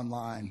actually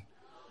online.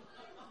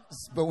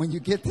 But when you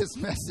get this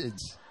message,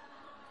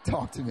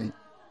 talk to me.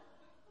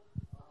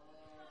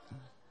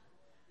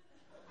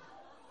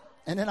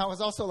 And then I was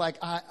also like,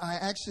 I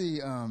actually,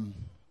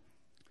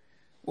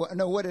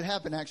 what had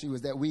happened actually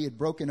was that we had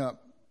broken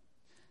up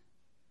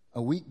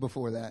a week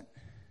before that.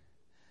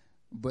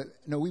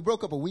 We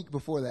broke up a week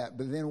before that.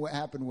 But then what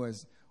happened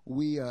was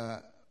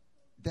that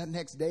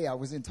next day I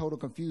was in total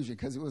confusion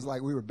because it was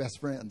like we were best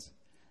friends.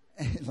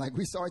 And like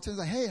we saw each other,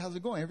 like, hey, how's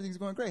it going? Everything's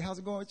going great. How's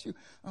it going with you?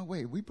 Oh,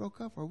 wait, we broke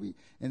up, or we?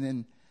 And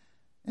then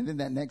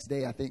that next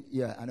day, I think,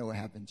 I know what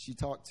happened. She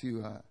talked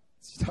to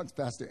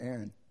Pastor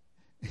Aaron,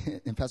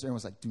 and Pastor Aaron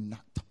was like, do not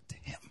talk to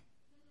him.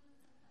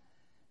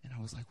 And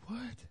I was like, what?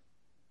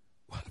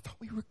 I thought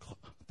we were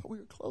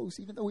close,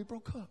 even though we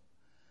broke up.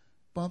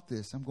 Bump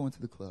this. I'm going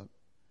to the club.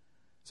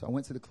 So I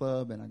went to the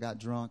club and I got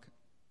drunk,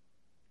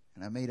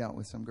 and I made out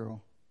with some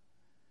girl.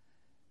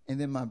 And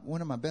then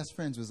one of my best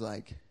friends was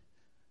like,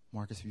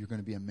 Marcus, if you're going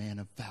to be a man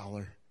of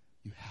valor,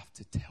 you have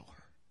to tell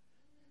her.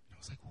 And I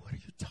was like, what are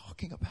you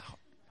talking about?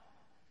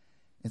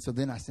 And so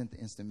then I sent the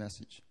instant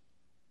message.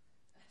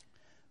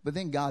 But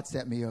then God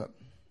set me up.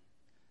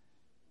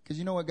 Because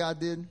you know what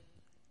God did?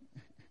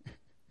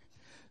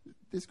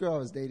 This girl I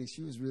was dating,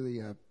 she was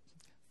really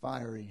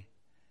fiery.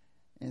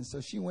 And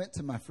so she went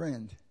to my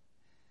friend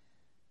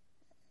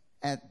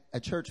at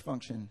a church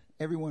function.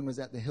 Everyone was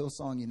at the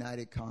Hillsong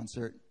United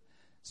concert.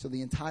 So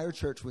the entire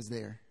church was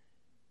there.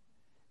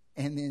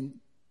 And then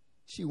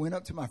she went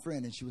up to my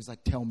friend and she was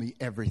like, tell me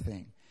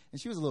everything. And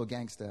she was a little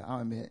gangster,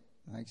 I'll admit.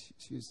 Like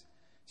she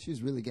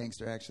was really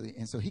gangster, actually.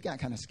 And so he got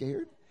kind of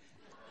scared.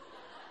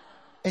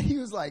 And he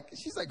was like,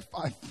 she's like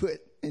 5 foot.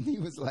 And he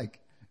was like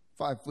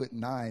 5'9",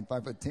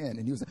 5'10".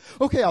 And he was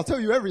like, okay, I'll tell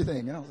you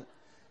everything. And I was like,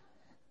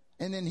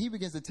 and then he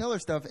begins to tell her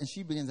stuff, and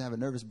she begins to have a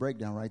nervous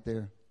breakdown right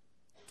there.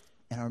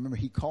 And I remember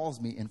he calls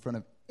me in front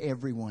of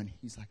everyone.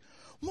 He's like,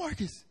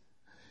 Marcus,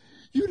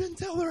 you didn't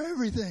tell her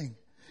everything.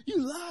 You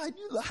lied,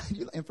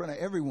 in front of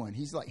everyone.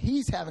 He's like,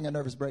 he's having a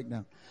nervous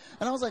breakdown.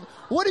 And I was like,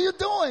 what are you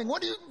doing? Why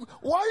are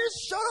you,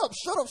 shut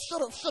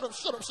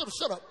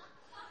up.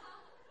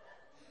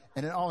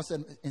 And then all of a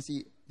sudden, and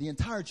see, the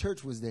entire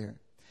church was there.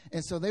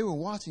 And so they were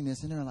watching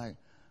this, and they're like,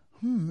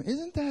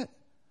 isn't that,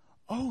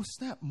 oh,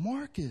 snap,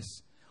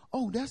 Marcus.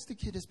 Oh, that's the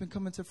kid that's been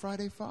coming to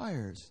Friday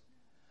Fires.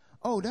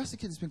 Oh, that's the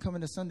kid that's been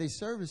coming to Sunday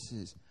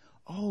services.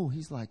 Oh,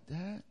 he's like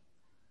that?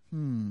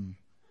 And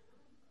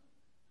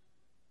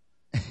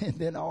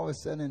then all of a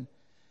sudden,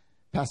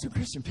 Pastor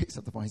Christian picks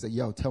up the phone. He's like,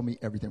 yo, tell me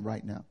everything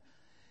right now.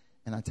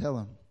 And I tell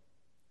him.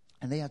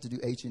 And they have to do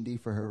H&D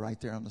for her right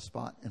there on the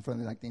spot in front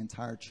of like the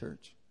entire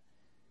church.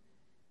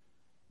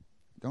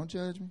 Don't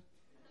judge me.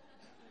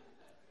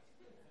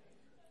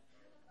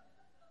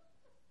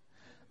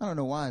 I don't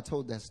know why I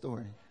told that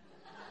story.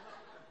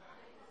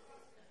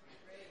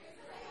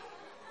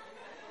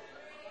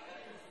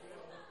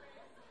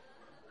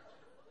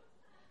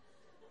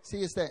 See,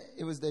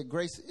 it was that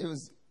grace,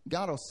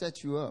 God will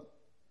set you up.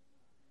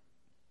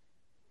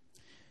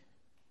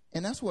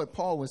 And that's what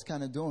Paul was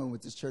kind of doing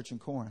with this church in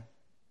Corinth.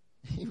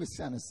 He was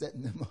kind of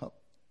setting them up.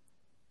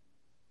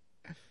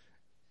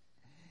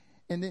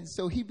 And then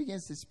so he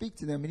begins to speak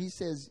to them, and he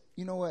says,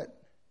 you know what?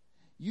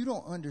 You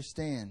don't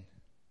understand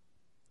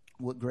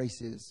what grace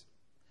is,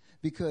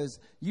 because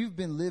you've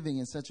been living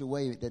in such a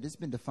way that it's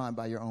been defined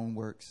by your own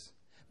works,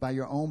 by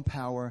your own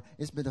power.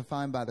 It's been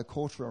defined by the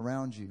culture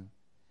around you.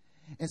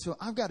 And so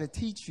I've got to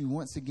teach you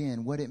once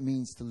again what it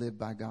means to live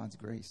by God's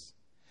grace.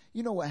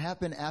 You know what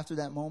happened after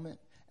that moment?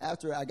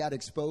 After I got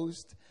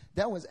exposed?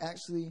 That was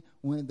actually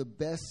one of the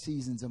best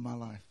seasons of my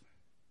life.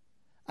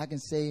 I can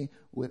say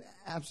with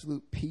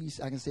absolute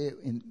peace, I can say it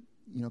in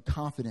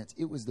confidence.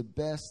 It was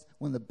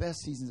one of the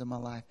best seasons of my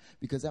life,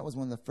 because that was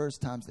one of the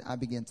first times that I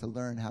began to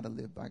learn how to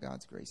live by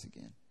God's grace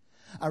again.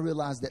 I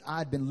realized that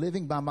I'd been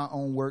living by my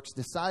own works,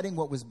 deciding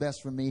what was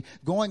best for me,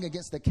 going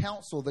against the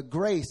counsel, the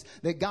grace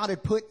that God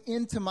had put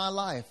into my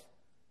life.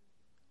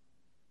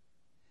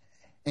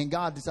 And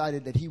God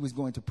decided that he was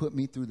going to put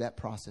me through that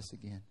process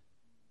again.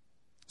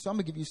 So I'm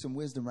going to give you some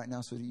wisdom right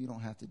now so that you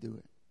don't have to do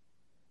it.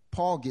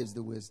 Paul gives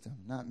the wisdom,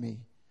 not me.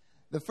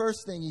 The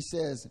first thing he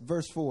says,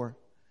 verse 4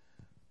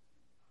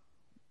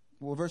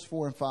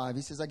 and 5,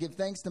 he says, I give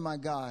thanks to my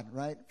God,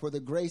 right, for the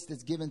grace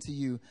that's given to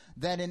you,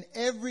 that in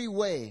every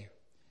way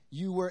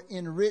you were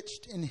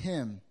enriched in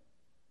him,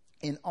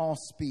 in all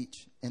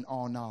speech and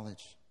all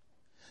knowledge.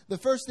 The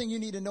first thing you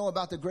need to know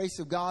about the grace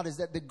of God is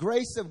that the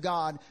grace of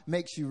God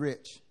makes you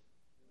rich.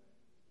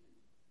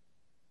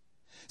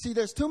 See,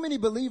 there's too many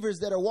believers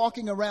that are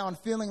walking around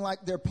feeling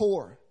like they're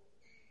poor.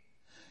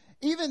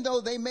 Even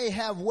though they may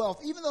have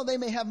wealth, even though they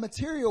may have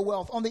material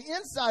wealth, on the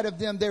inside of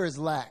them there is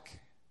lack.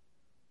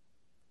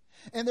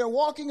 And they're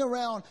walking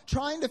around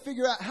trying to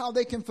figure out how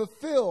they can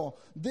fulfill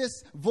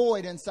this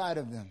void inside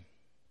of them.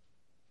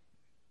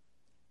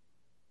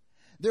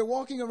 They're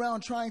walking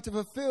around trying to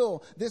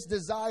fulfill this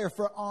desire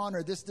for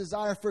honor, this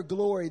desire for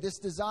glory, this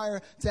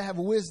desire to have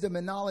wisdom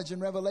and knowledge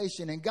and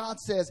revelation. And God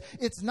says,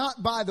 it's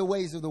not by the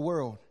ways of the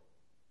world.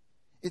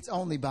 It's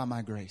only by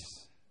my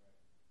grace.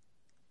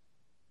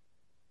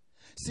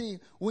 See,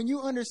 when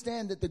you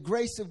understand that the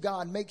grace of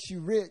God makes you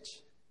rich,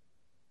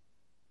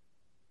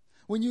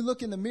 when you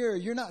look in the mirror,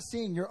 you're not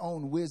seeing your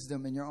own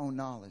wisdom and your own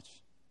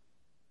knowledge.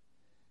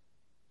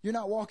 You're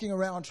not walking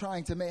around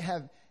trying to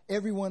have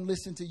everyone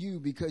listen to you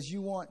because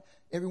you want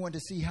everyone to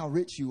see how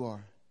rich you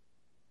are.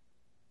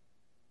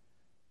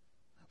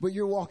 But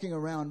you're walking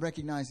around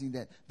recognizing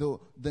that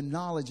the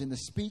knowledge and the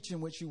speech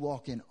in which you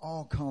walk in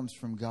all comes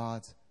from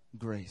God's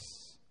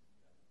grace.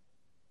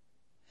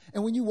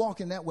 And when you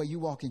walk in that way, you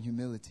walk in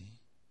humility.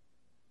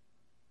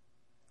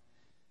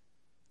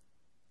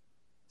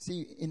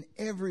 See, in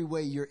every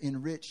way you're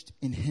enriched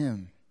in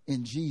him,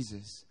 in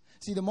Jesus.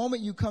 See, the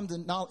moment you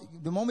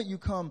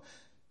come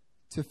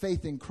to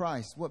faith in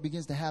Christ, what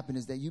begins to happen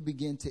is that you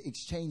begin to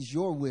exchange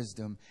your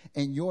wisdom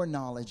and your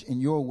knowledge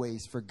and your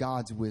ways for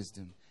God's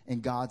wisdom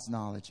and God's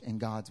knowledge and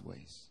God's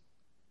ways.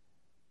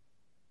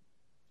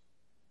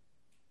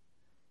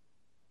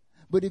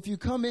 But if you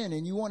come in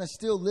and you want to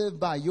still live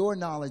by your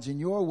knowledge and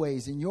your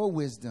ways and your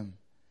wisdom,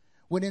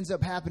 what ends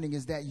up happening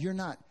is that you're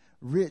not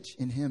rich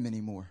in him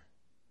anymore.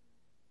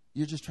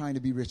 You're just trying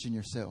to be rich in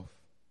yourself.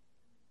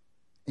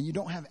 And you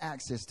don't have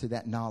access to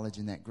that knowledge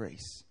and that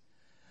grace.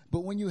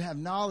 But when you have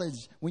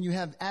knowledge, when you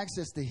have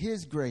access to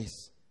his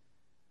grace,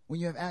 when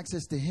you have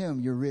access to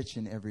him, you're rich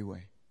in every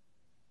way.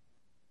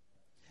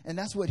 And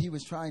that's what he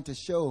was trying to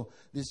show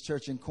this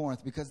church in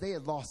Corinth, because they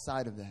had lost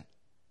sight of that.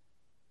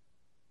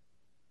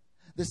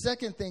 The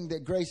second thing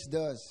that grace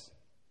does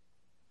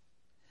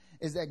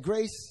is that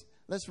grace,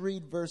 let's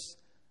read verse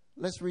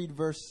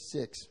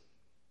 6.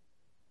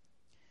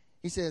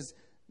 He says,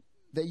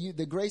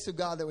 the grace of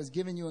God that was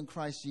given you in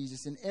Christ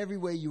Jesus, in every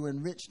way you were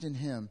enriched in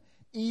him,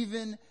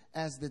 even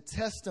as the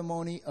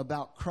testimony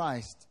about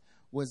Christ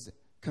was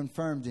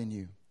confirmed in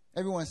you.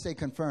 Everyone say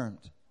confirmed.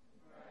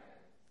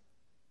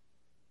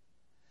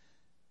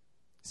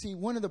 See,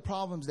 one of the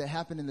problems that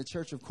happened in the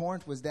church of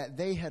Corinth was that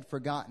they had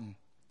forgotten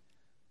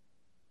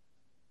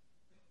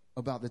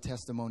about the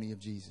testimony of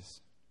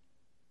Jesus.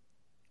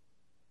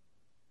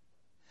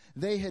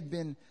 They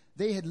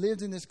had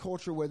lived in this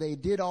culture where they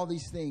did all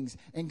these things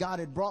and God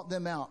had brought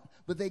them out,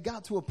 but they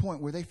got to a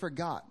point where they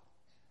forgot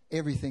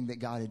everything that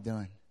God had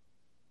done.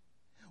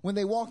 When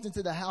they walked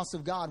into the house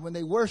of God, when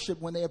they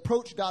worshiped, when they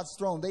approached God's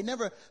throne, they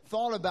never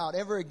thought about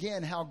ever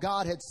again how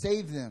God had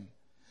saved them.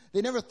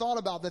 They never thought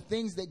about the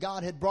things that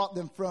God had brought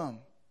them from.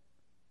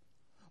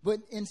 But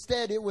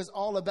instead, it was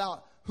all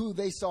about who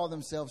they saw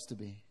themselves to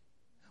be.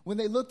 When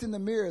they looked in the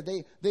mirror,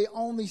 they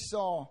only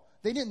saw,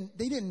 they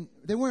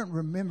weren't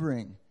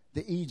remembering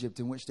the Egypt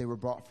in which they were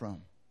brought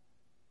from.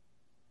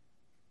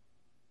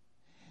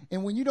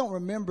 And when you don't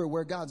remember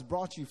where God's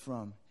brought you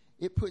from,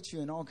 it puts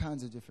you in all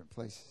kinds of different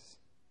places.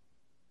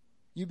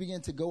 You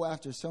begin to go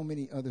after so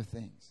many other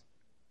things.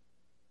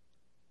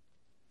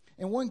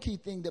 And one key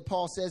thing that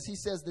Paul says, he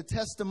says the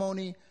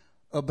testimony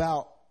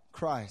about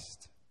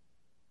Christ.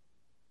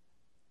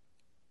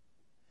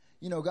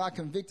 You know, God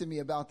convicted me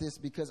about this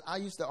because I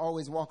used to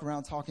always walk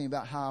around talking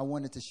about how I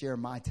wanted to share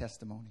my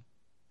testimony.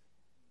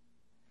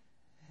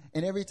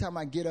 And every time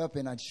I get up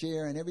and I'd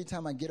share, and every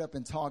time I get up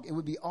and talk, it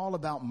would be all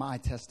about my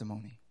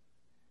testimony.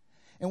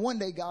 And one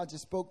day God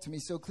just spoke to me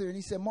so clear, and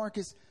he said,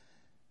 Marcus,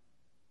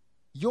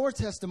 your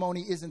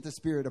testimony isn't the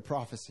spirit of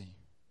prophecy.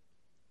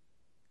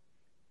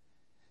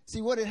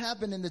 See, what had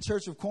happened in the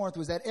church of Corinth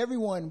was that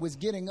everyone was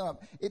getting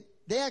up.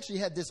 They actually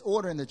had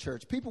disorder in the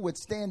church. People would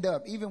stand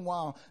up even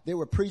while they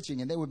were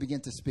preaching, and they would begin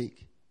to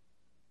speak.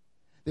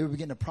 They would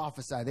begin to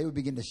prophesy. They would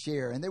begin to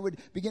share. And they would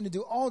begin to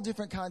do all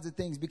different kinds of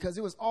things because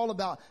it was all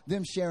about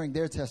them sharing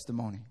their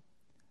testimony.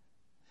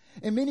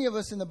 And many of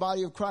us in the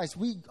body of Christ,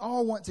 we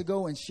all want to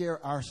go and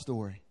share our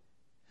story.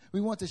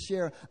 We want to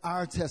share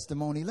our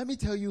testimony. Let me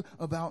tell you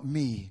about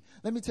me.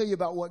 Let me tell you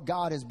about what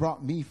God has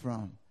brought me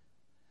from.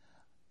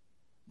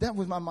 That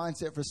was my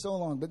mindset for so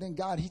long. But then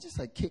God, he just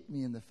like kicked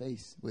me in the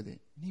face with it.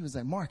 And he was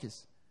like,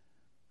 Marcus,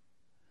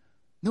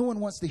 no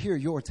one wants to hear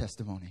your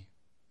testimony.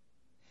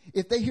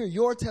 If they hear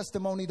your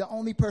testimony, the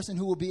only person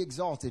who will be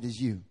exalted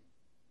is you.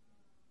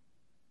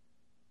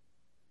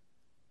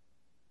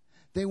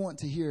 They want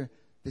to hear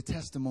the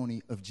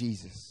testimony of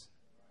Jesus.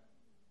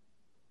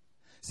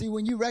 See,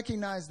 when you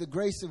recognize the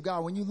grace of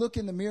God, when you look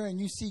in the mirror and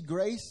you see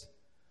grace,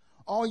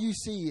 all you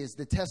see is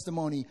the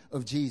testimony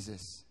of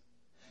Jesus.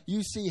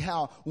 You see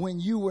how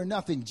when you were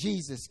nothing,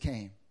 Jesus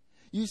came.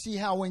 You see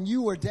how when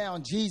you were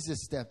down,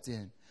 Jesus stepped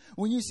in.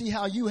 When you see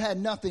how you had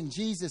nothing,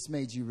 Jesus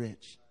made you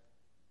rich.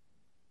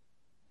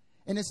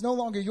 And it's no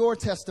longer your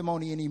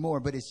testimony anymore,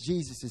 but it's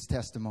Jesus'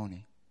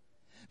 testimony.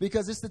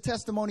 Because it's the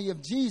testimony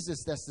of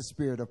Jesus that's the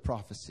spirit of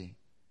prophecy.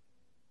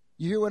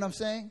 You hear what I'm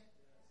saying?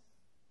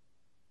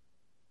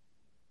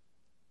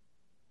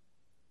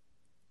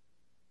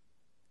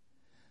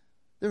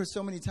 There were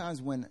so many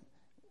times when,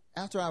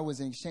 after I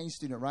was an exchange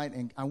student, right,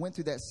 and I went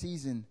through that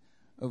season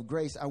of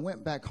grace, I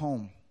went back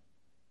home.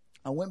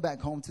 I went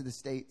back home to the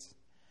States,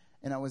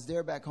 and I was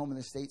there back home in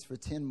the States for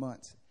 10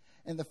 months.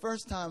 And the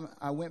first time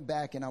I went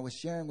back and I was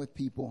sharing with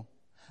people,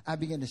 I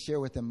began to share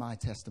with them my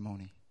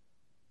testimony.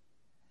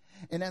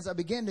 And as I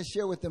began to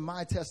share with them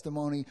my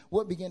testimony,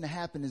 what began to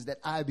happen is that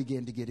I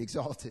began to get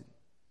exalted.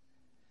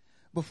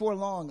 Before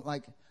long,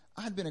 like,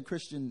 I'd been a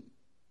Christian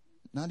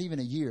not even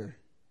a year,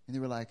 and they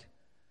were like,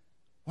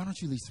 why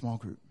don't you lead small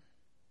group?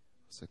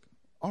 I was like,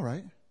 all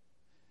right.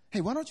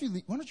 Hey, why don't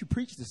you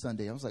preach this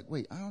Sunday? I was like,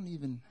 wait,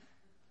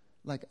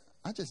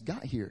 I just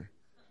got here.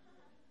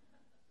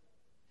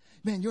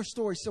 Man, your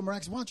story's so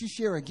miraculous. Why don't you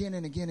share again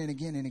and again and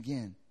again and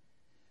again?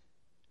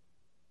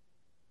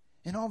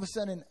 And all of a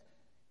sudden,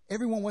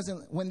 everyone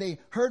when they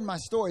heard my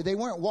story, they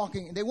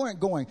weren't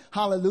going,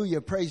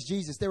 hallelujah, praise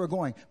Jesus. They were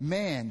going,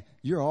 man,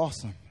 you're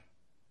awesome.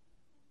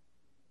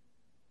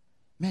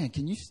 Man,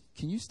 can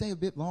you stay a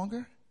bit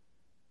longer?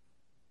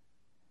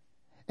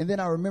 And then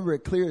I remember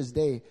it clear as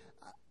day.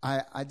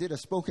 I did a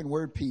spoken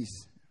word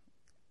piece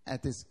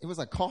at this. It was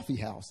a coffee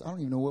house. I don't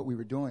even know what we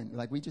were doing.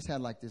 Like, we just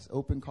had like this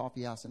open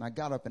coffee house, and I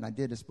got up and I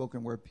did a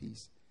spoken word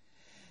piece.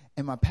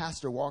 And my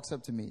pastor walks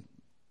up to me,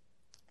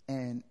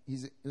 and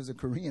it was a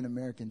Korean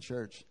American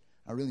church.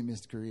 I really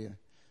missed Korea.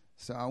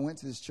 So I went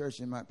to this church,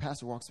 and my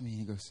pastor walks to me and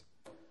he goes,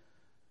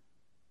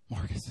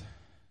 Marcus,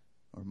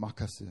 or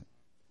Marcus.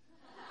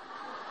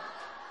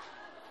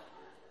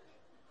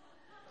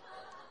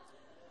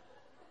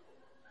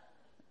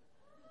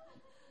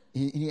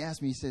 He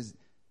asked me, he says,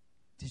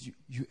 did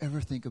you ever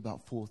think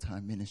about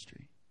full-time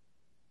ministry?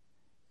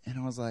 And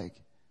I was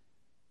like,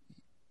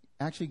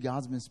 actually,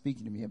 God's been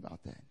speaking to me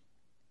about that.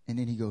 And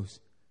then he goes,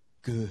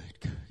 good.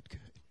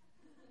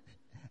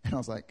 And I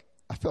was like,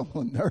 I felt a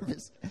little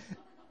nervous.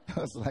 I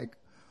was like,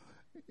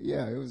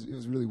 yeah, it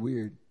was really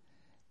weird.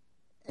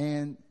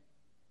 And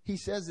he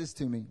says this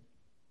to me.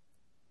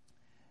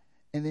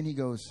 And then he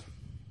goes,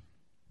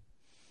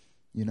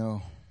 you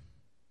know,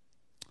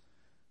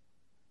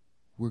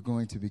 we're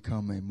going to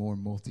become a more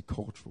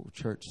multicultural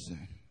church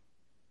soon.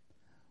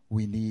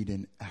 We need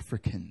an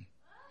African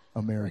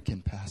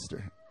American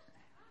pastor.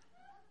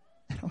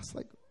 And I was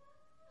like,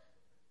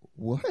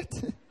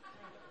 what?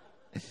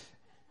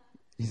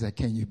 He's like,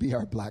 can you be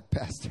our black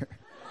pastor?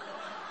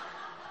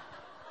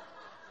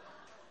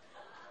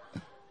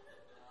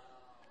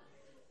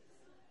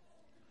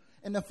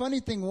 And the funny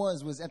thing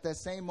was at that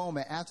same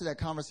moment, after that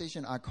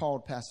conversation, I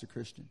called Pastor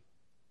Christian.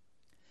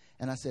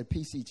 And I said,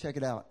 PC, check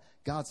it out.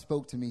 God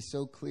spoke to me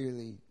so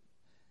clearly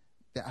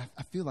that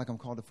I feel like I'm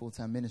called to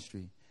full-time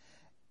ministry.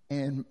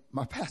 And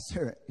my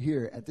pastor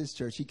here at this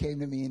church, he came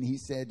to me and he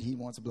said he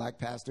wants a black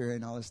pastor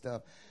and all this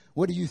stuff.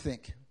 What do you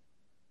think?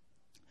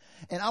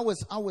 And I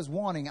was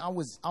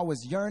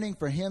yearning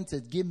for him to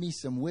give me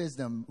some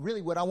wisdom.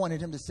 Really what I wanted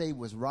him to say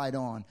was right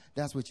on.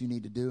 That's what you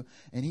need to do.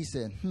 And he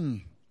said,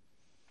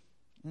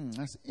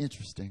 that's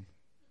interesting.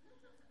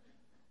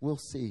 We'll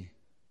see.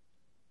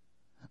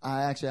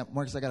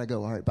 Marcus, I got to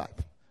go. All right, bye.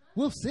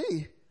 We'll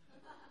see.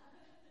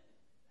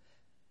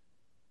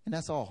 And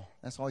that's all.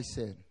 That's all he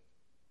said.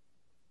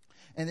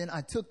 And then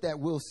I took that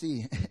we'll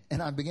see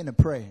and I began to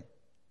pray.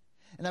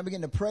 And I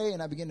began to pray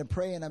and I began to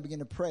pray and I began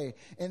to pray.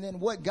 And then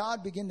what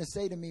God began to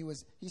say to me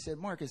was, he said,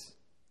 Marcus,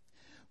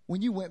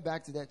 when you went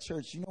back to that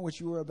church, you know what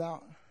you were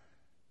about?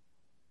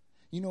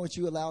 You know what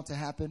you allowed to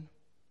happen?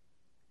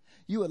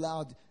 You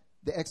allowed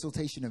the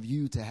exaltation of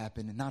you to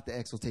happen and not the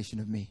exaltation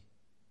of me.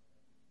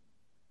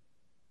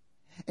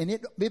 And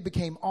it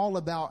became all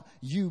about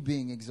you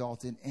being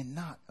exalted and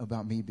not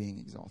about me being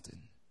exalted.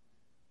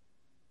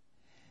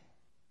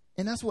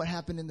 And that's what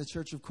happened in the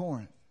church of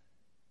Corinth.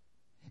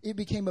 It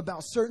became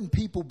about certain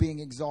people being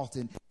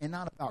exalted and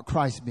not about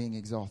Christ being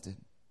exalted.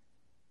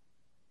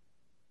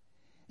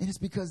 And it's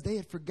because they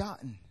had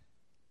forgotten.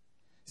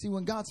 See,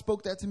 when God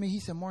spoke that to me,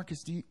 he said,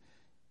 Marcus,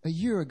 a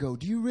year ago,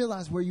 do you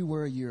realize where you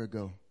were a year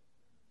ago?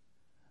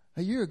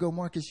 A year ago,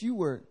 Marcus, you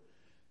were,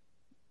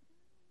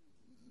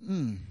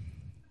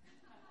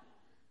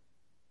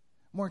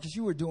 Marcus,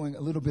 you were doing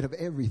a little bit of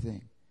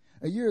everything.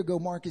 A year ago,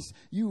 Marcus,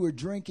 you were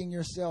drinking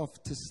yourself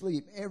to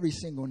sleep every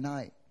single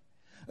night.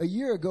 A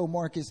year ago,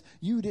 Marcus,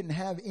 you didn't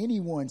have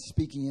anyone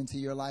speaking into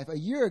your life. A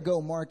year ago,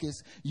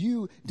 Marcus,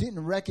 you didn't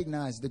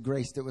recognize the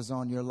grace that was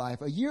on your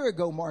life. A year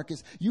ago,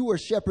 Marcus, you were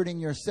shepherding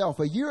yourself.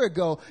 A year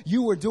ago,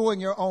 you were doing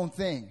your own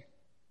thing.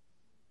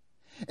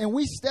 And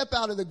we step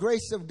out of the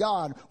grace of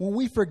God when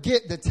we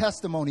forget the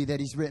testimony that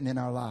he's written in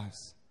our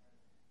lives.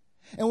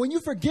 And when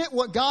you forget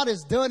what God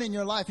has done in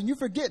your life and you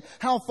forget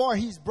how far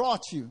he's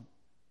brought you.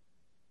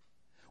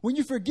 When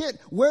you forget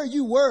where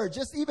you were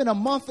just even a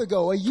month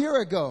ago, a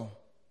year ago.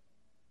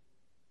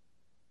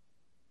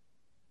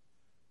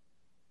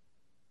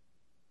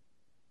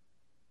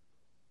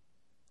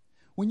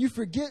 When you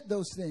forget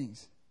those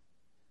things,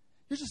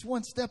 you're just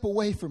one step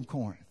away from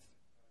Corinth.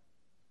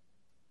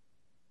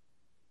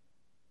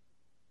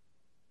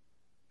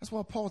 That's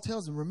why Paul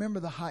tells them, remember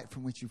the height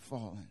from which you've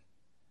fallen.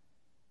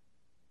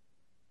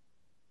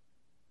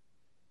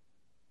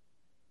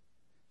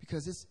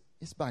 Because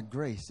it's by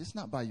grace. It's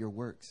not by your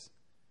works.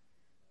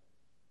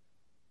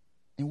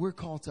 And we're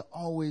called to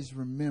always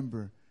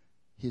remember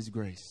his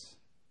grace.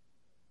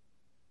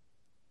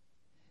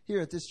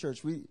 Here at this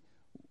church,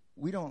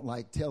 we don't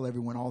like tell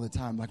everyone all the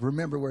time, like,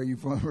 remember where you're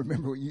from,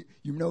 remember what you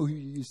know who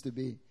you used to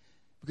be.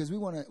 Because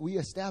we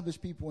establish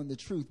people in the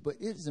truth, but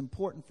it is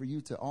important for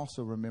you to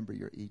also remember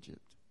your Egypt.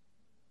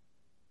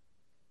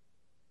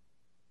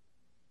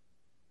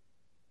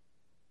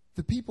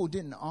 The people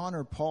didn't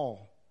honor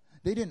Paul.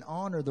 They didn't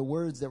honor the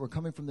words that were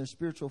coming from their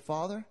spiritual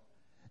father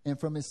and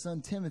from his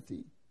son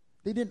Timothy.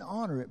 They didn't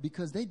honor it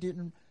because they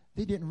didn't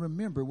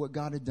remember what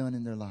God had done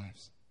in their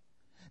lives.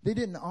 They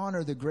didn't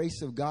honor the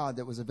grace of God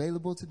that was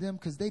available to them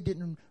because they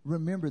didn't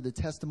remember the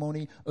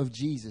testimony of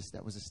Jesus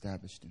that was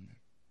established in them.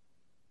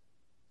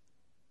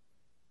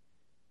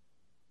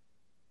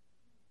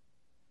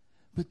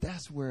 But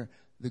that's where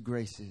the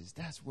grace is.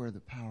 That's where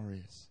the power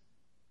is.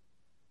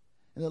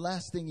 And the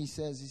last thing he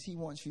says is he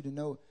wants you to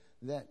know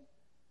that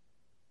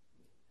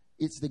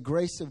it's the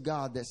grace of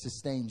God that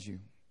sustains you.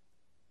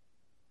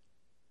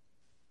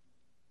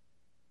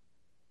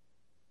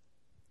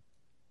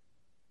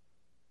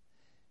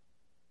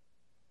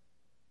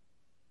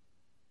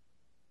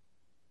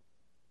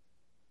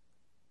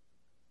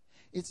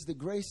 It's the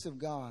grace of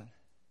God.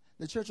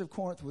 The church of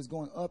Corinth was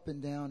going up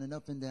and down and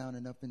up and down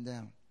and up and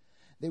down.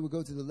 They would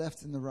go to the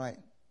left and the right.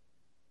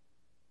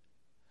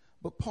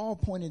 But Paul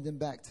pointed them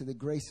back to the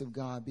grace of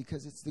God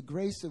because it's the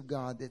grace of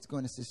God that's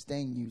going to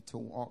sustain you to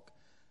walk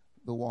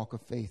the walk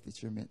of faith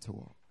that you're meant to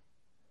walk.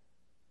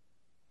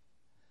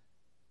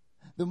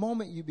 The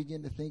moment you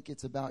begin to think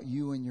it's about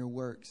you and your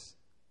works,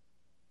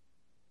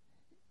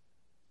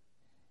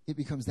 it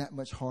becomes that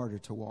much harder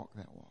to walk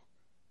that walk.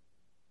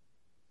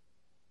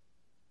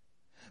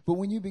 But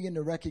when you begin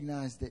to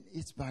recognize that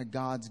it's by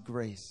God's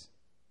grace,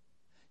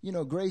 you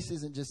know, grace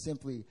isn't just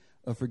simply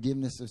a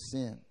forgiveness of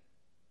sin.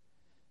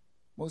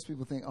 Most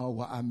people think, oh,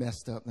 well, I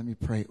messed up. Let me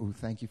pray. Oh,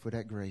 thank you for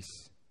that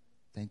grace.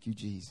 Thank you,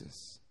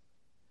 Jesus.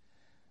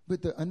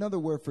 But another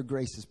word for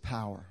grace is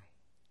power.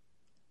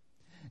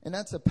 And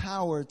that's a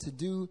power to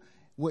do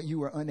what you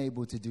were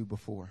unable to do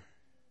before.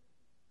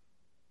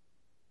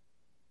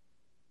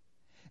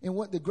 And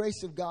what the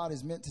grace of God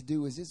is meant to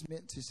do is it's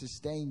meant to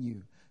sustain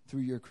you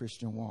through your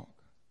Christian walk.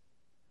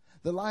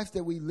 The life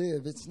that we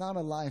live, it's not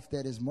a life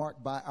that is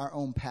marked by our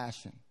own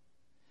passion.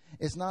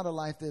 It's not a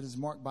life that is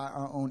marked by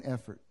our own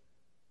effort.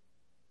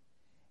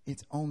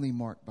 It's only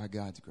marked by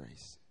God's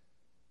grace.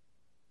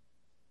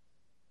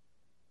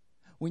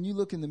 When you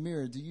look in the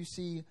mirror, do you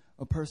see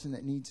a person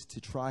that needs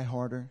to try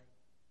harder?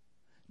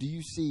 Do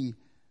you see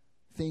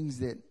things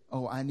that,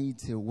 I need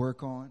to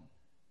work on?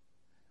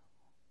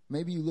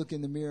 Maybe you look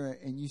in the mirror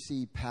and you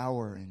see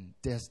power and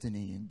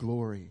destiny and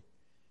glory.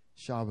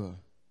 Shabbat.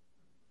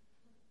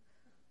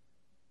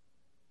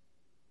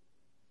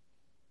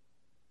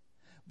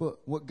 But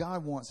what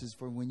God wants is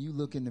for when you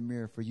look in the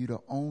mirror, for you to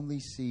only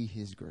see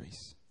His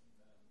grace.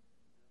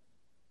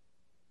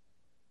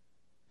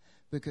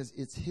 Because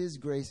it's His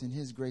grace and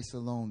His grace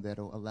alone that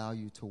will allow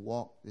you to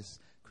walk this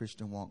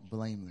Christian walk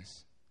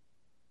blameless.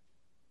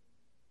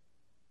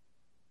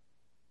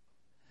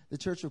 The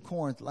Church of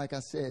Corinth, like I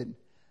said,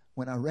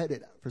 when I read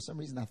it, for some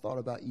reason I thought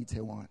about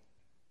Itaewon.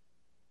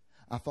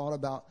 I thought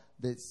about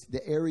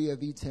the area of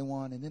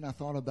Itaewon, and then I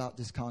thought about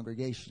this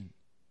congregation.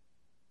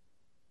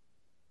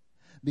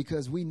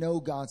 Because we know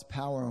God's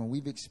power and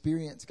we've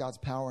experienced God's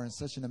power in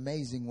such an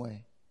amazing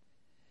way.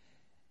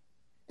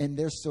 And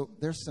there's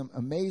some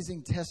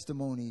amazing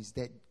testimonies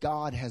that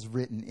God has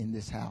written in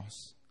this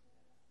house.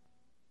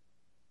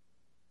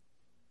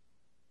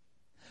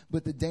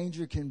 But the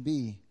danger can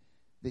be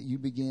that you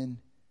begin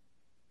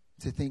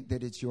to think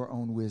that it's your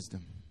own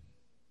wisdom.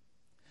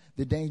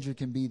 The danger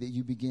can be that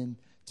you begin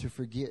to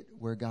forget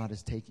where God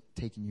has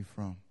taken you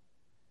from.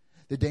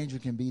 The danger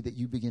can be that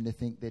you begin to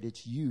think that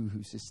it's you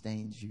who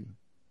sustains you.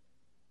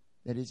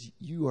 That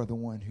you are the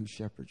one who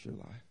shepherds your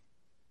life.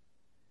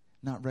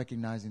 Not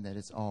recognizing that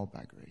it's all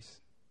by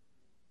grace.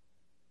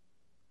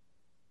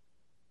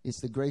 It's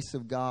the grace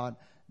of God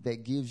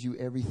that gives you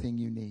everything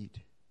you need.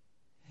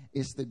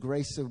 It's the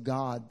grace of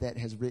God that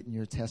has written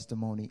your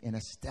testimony and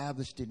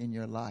established it in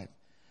your life,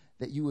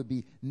 that you would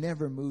be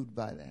never moved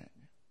by that.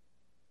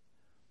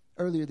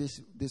 Earlier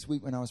this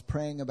week when I was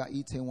praying about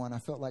Itaewon, I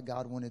felt like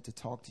God wanted to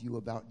talk to you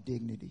about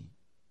dignity.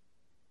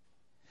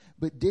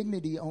 But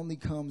dignity only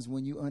comes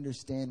when you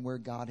understand where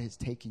God has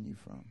taken you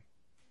from.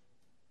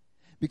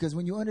 Because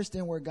when you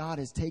understand where God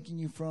has taken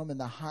you from and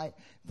the height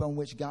from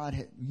which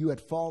you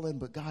had fallen,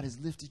 but God has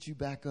lifted you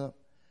back up,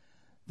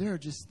 there are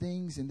just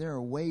things and there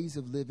are ways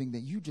of living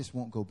that you just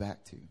won't go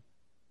back to.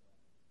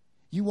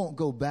 You won't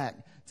go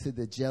back to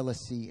the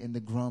jealousy and the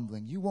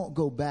grumbling. You won't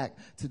go back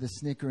to the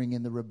snickering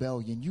and the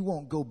rebellion. You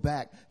won't go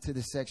back to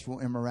the sexual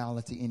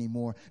immorality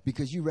anymore,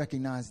 because you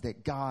recognize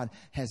that God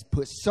has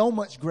put so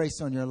much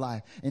grace on your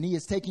life and He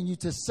has taken you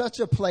to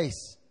such a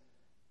place.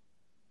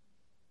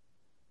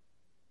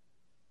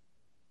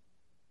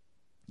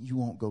 You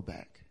won't go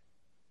back.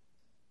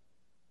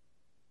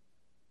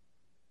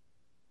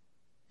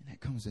 And that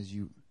comes as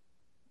you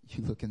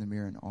look in the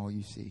mirror and all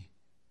you see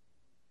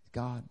is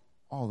God.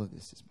 All of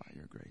this is by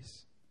your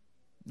grace,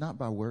 not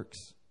by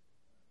works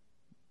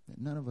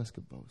that none of us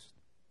could boast.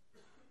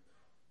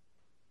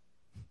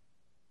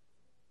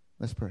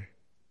 Let's pray.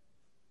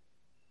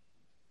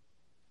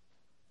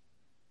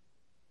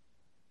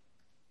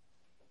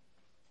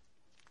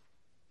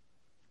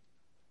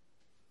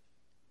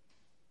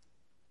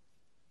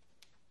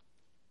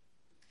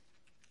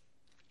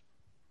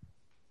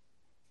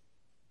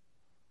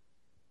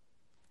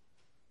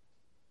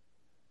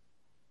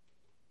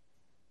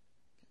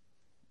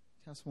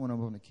 Have someone up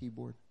on the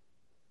keyboard.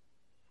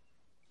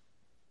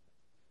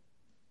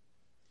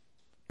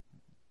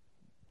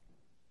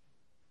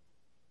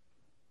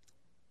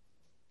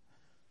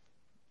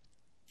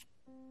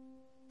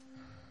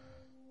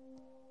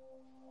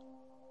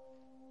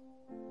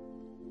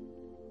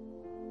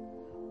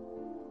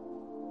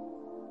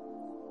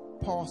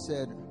 Paul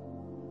said,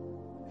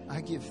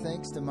 I give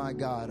thanks to my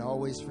God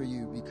always for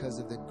you because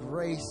of the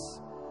grace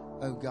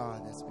of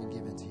God that's been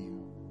given to you.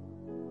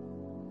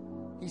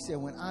 He said,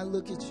 when I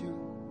look at you,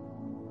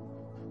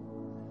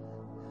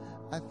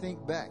 I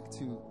think back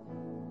to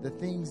the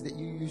things that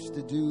you used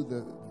to do,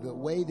 the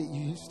way that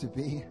you used to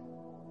be.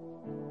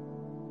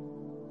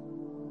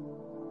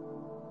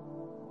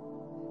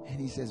 And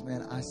he says,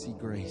 man, I see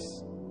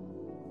grace.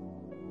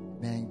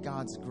 Man,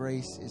 God's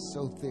grace is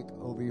so thick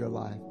over your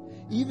life.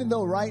 Even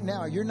though right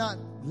now you're not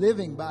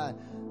living by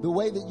the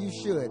way that you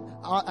should,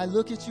 I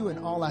look at you and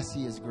all I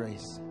see is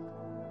grace.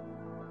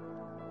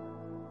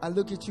 I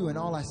look at you and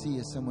all I see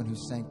is someone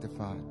who's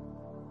sanctified,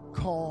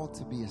 called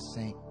to be a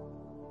saint,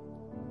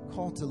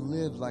 called to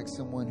live like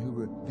someone who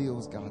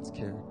reveals God's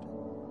character.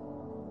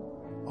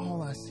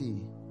 All I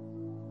see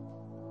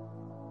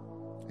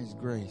is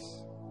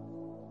grace.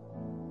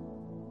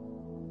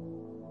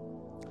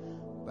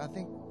 But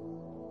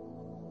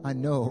I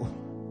know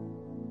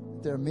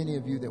there are many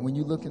of you that when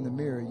you look in the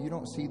mirror, you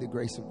don't see the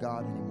grace of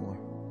God anymore.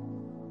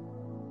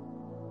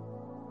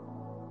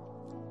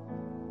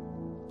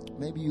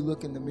 Maybe you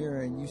look in the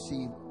mirror and you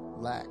see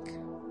lack.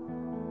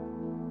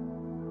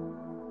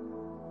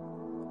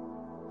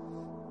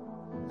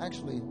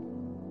 Actually,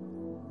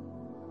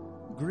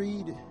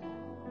 greed,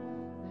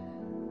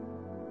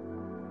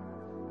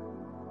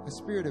 a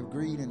spirit of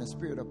greed and a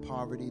spirit of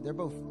poverty, they're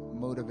both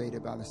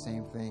motivated by the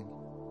same thing.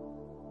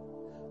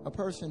 A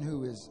person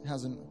who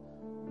has an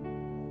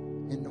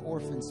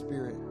orphan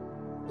spirit,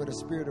 but a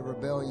spirit of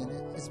rebellion,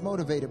 is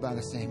motivated by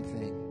the same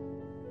thing.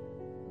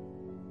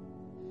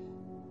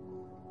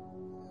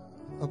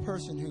 A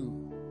person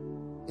who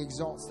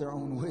exalts their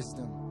own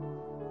wisdom,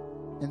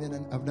 and then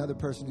another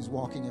person who's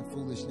walking in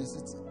foolishness,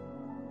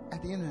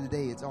 at the end of the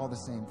day, it's all the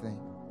same thing.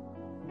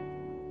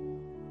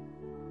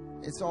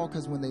 It's all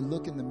because when they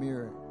look in the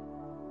mirror,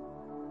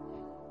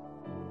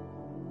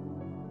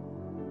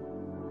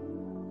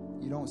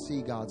 you don't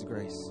see God's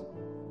grace.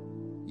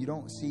 You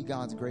don't see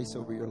God's grace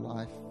over your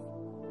life.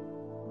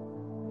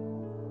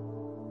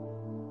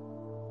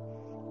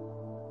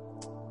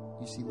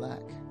 You see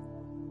lack.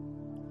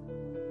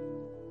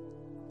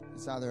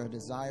 It's either a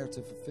desire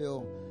to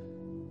fulfill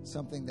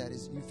something that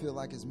you feel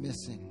like is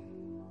missing,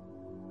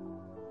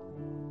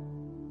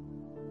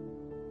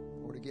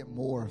 or to get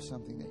more of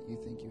something that you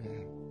think you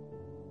have.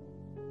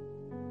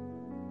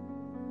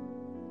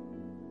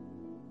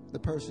 The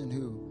person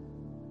who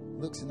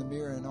looks in the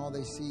mirror and all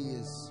they see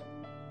is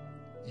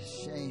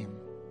shame.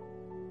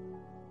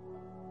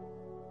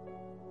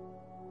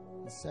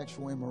 And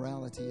sexual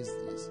immorality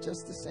is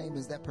just the same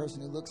as that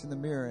person who looks in the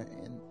mirror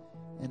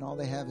and all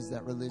they have is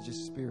that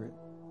religious spirit.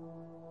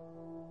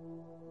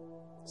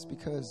 It's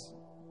because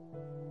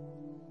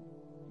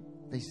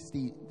they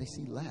see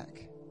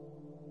lack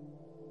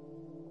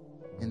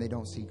and they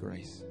don't see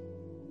grace.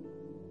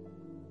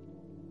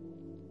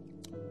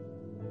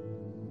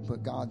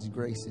 But God's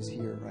grace is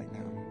here right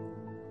now.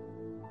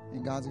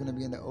 And God's going to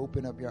begin to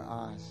open up your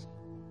eyes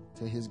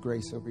to His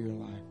grace over your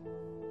life.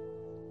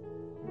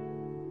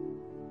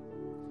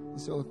 And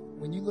so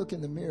when you look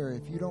in the mirror,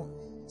 if you don't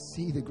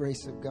see the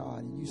grace of God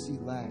and you see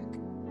lack,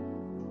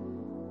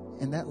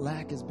 and that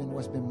lack has been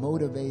what's been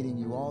motivating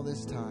you all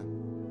this time,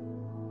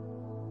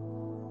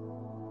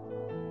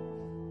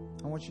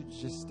 I want you to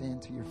just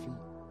stand to your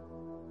feet,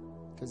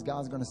 because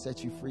God's going to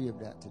set you free of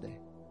that today.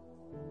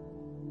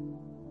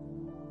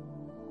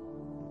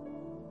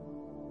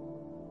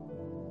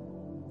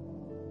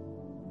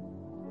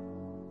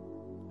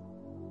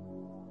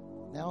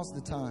 Now's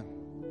the time.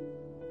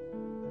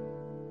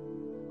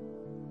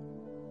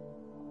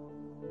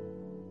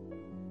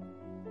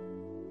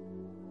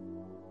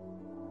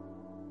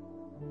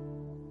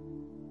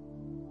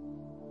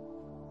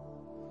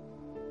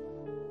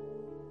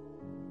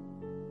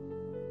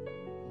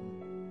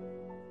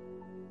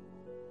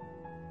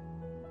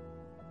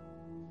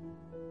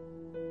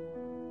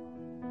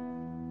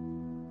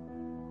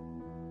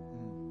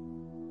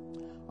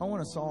 I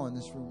want us all in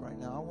this room right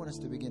now, I want us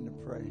to begin to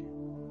pray.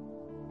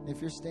 If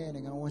you're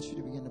standing, I want you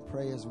to begin to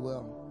pray as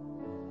well.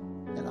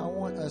 And I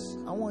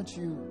want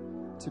you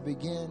to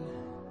begin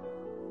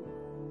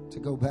to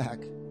go back.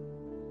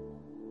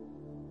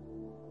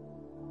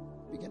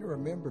 Begin to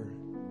remember.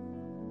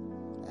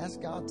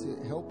 Ask God to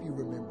help you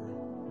remember.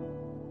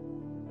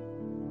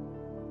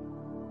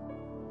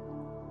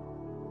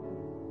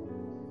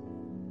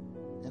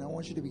 And I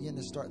want you to begin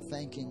to start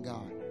thanking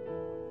God.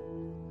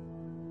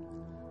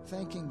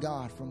 Thanking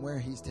God for where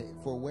He's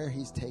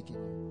taking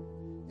you.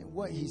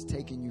 What He's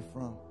taken you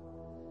from,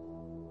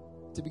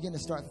 to begin to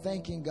start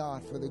thanking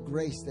God for the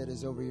grace that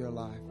is over your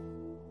life.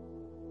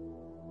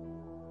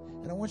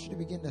 And I want you to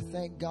begin to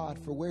thank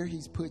God for where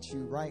He's put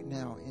you right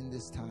now in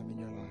this time in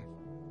your life.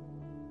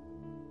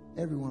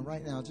 Everyone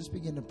right now, just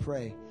begin to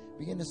pray.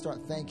 Begin to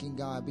start thanking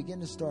God. Begin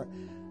to start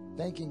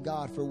thanking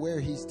God for where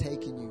He's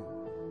taken you.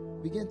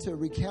 Begin to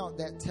recount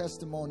that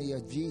testimony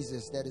of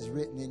Jesus that is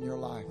written in your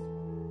life,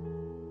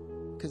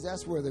 because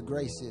that's where the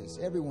grace is.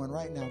 Everyone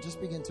right now, just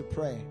begin to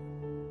pray.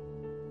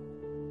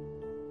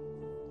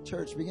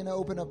 Church, begin to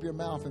open up your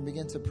mouth and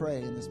begin to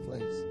pray in this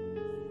place.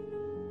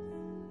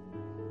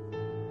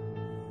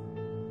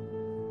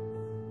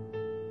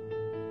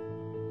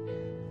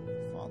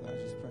 Father, I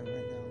just pray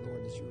right now,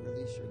 Lord, that you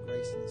release your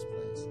grace in this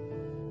place.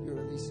 You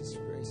release this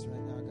grace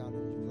right now, God,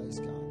 in this place,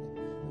 God.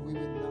 And we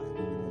would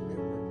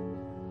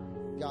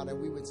remember, God,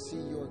 and we would see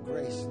your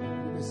grace.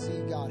 We would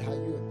see, God, how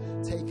you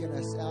have taken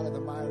us out of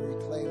the miry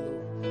clay,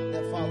 Lord.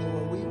 That, Father,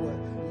 where we were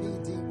knee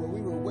deep, where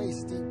we were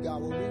waist deep,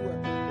 God, where we were,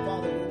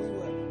 Father, where we were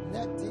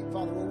neck deep,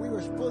 Father, where we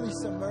were fully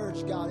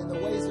submerged, God, in the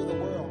ways of the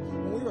world.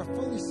 When we were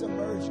fully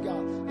submerged,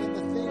 God, in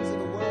the things of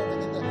the world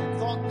and in the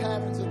thought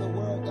patterns of the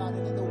world, God,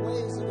 and in the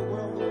ways of the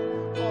world,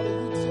 Lord. Father,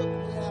 you took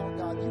me out,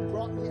 God. You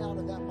brought me out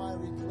of that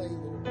miry clay,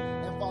 Lord.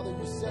 And Father,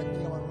 you set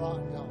me on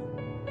rock, God.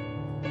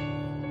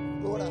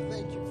 Lord, I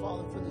thank you,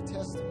 Father, for the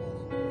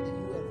testimony, Lord, that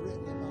you have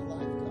written in my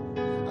life,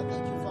 God. I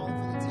thank you, Father,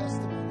 for the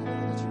testimony,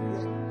 Lord, that you've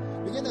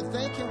written. Begin to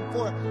thank Him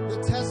for the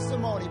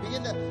testimony.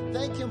 Begin to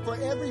thank Him for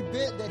every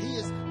bit that He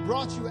has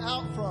brought you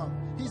out from.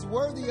 He's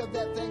worthy of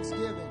that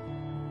thanksgiving.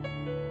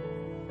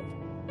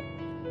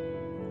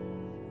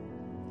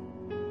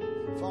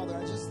 Father,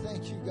 I just thank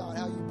thank you, God,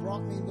 how you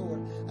brought me,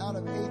 Lord, out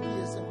of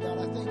atheism, God.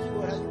 I thank you,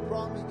 Lord, how you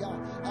brought me, God,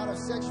 out of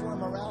sexual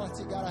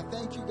immorality, God. I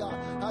thank you, God,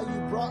 how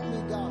you brought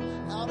me, God,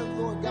 out of,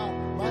 Lord, God,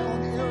 my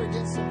own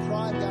arrogance and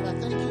pride, God. I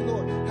thank you,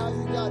 Lord, how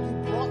you, God,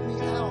 you brought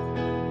me out.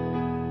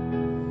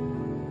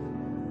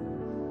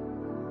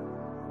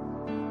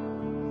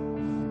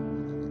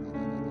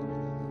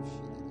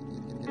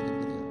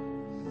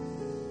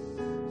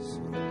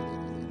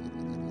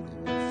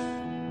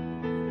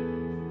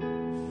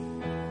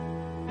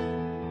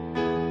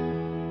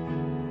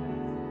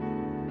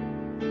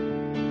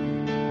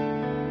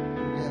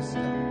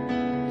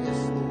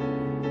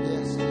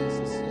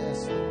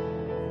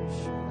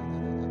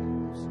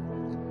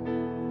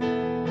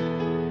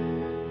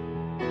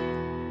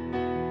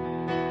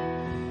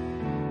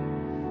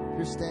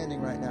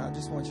 Standing right now, I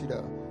just want you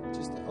to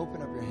just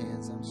open up your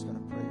hands. I'm just going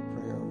to pray a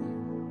prayer over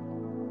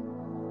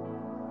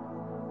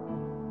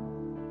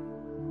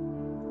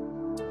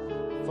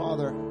you.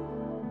 Father,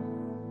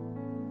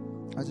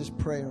 I just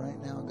pray right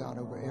now, God,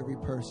 over every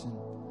person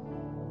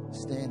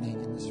standing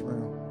in this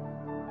room.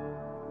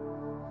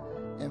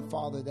 And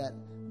Father, that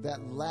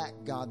lack,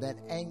 God, that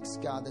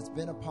angst, God, that's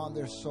been upon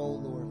their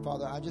soul, Lord,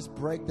 Father, I just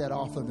break that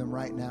off of them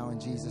right now in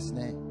Jesus'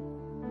 name.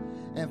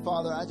 And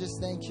Father, I just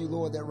thank you,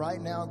 Lord, that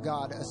right now,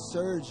 God, a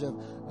surge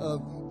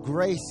of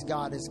grace,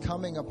 God, is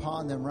coming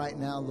upon them right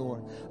now,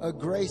 Lord. A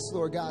grace,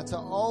 Lord God, to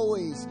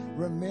always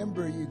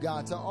remember you,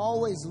 God, to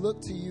always look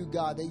to you,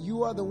 God, that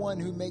you are the one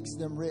who makes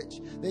them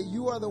rich, that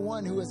you are the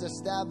one who has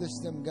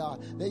established them,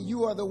 God, that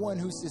you are the one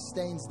who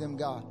sustains them,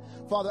 God.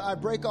 Father, I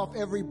break off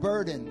every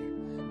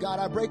burden. God,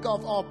 I break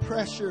off all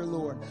pressure,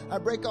 Lord. I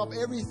break off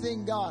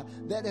everything, God,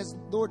 that has,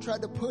 Lord,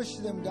 tried to push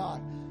them,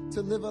 God,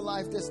 to live a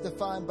life that's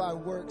defined by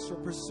works or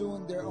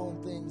pursuing their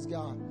own things,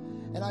 God.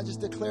 And I just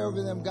declare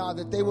over them, God,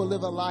 that they will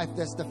live a life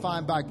that's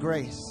defined by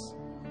grace.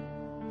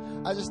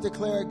 I just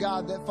declare,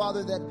 God, that,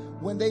 Father, that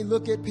when they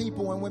look at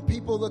people and when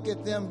people look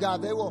at them,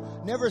 God, they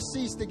will never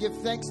cease to give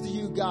thanks to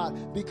you,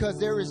 God, because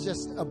there is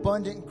just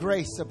abundant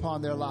grace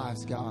upon their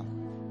lives, God.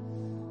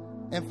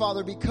 And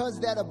Father, because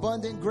that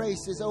abundant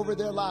grace is over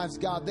their lives,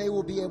 God, they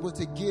will be able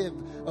to give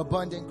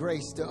abundant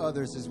grace to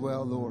others as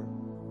well, Lord.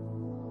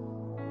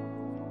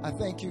 I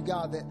thank you,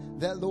 God,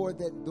 that Lord,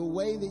 that the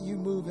way that you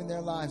move in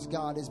their lives,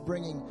 God, is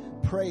bringing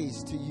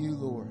praise to you,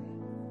 Lord.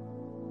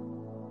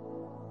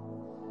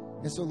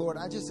 And so, Lord,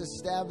 I just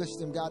establish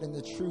them, God, in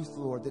the truth,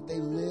 Lord, that they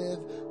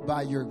live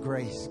by your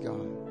grace,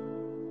 God.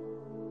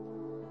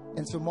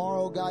 And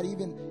tomorrow, God,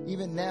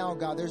 even now,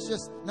 God, there's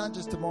just, not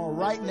just tomorrow,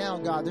 right now,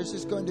 God, there's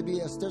just going to be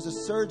there's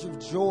a surge of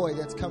joy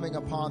that's coming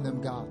upon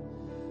them, God.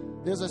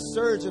 There's a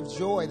surge of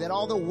joy that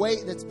all the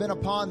weight that's been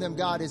upon them,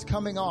 God, is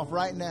coming off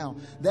right now.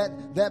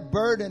 That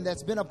burden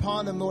that's been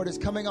upon them, Lord, is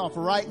coming off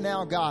right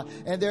now, God.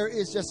 And there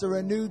is just a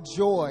renewed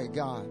joy,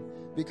 God,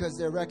 because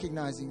they're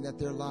recognizing that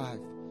their life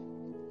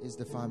is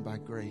defined by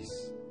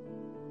grace.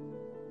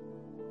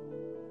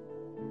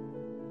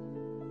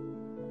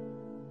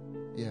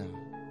 Yeah.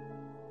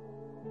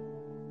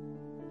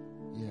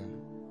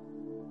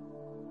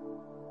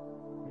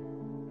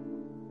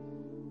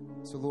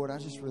 So, Lord, I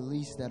just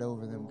release that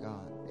over them,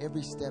 God.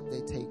 Every step they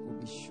take will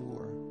be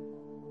sure,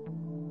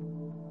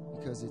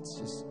 because it's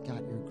just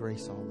got your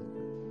grace all over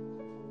it.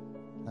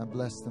 And I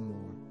bless them,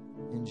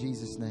 Lord. In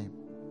Jesus' name,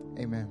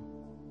 amen.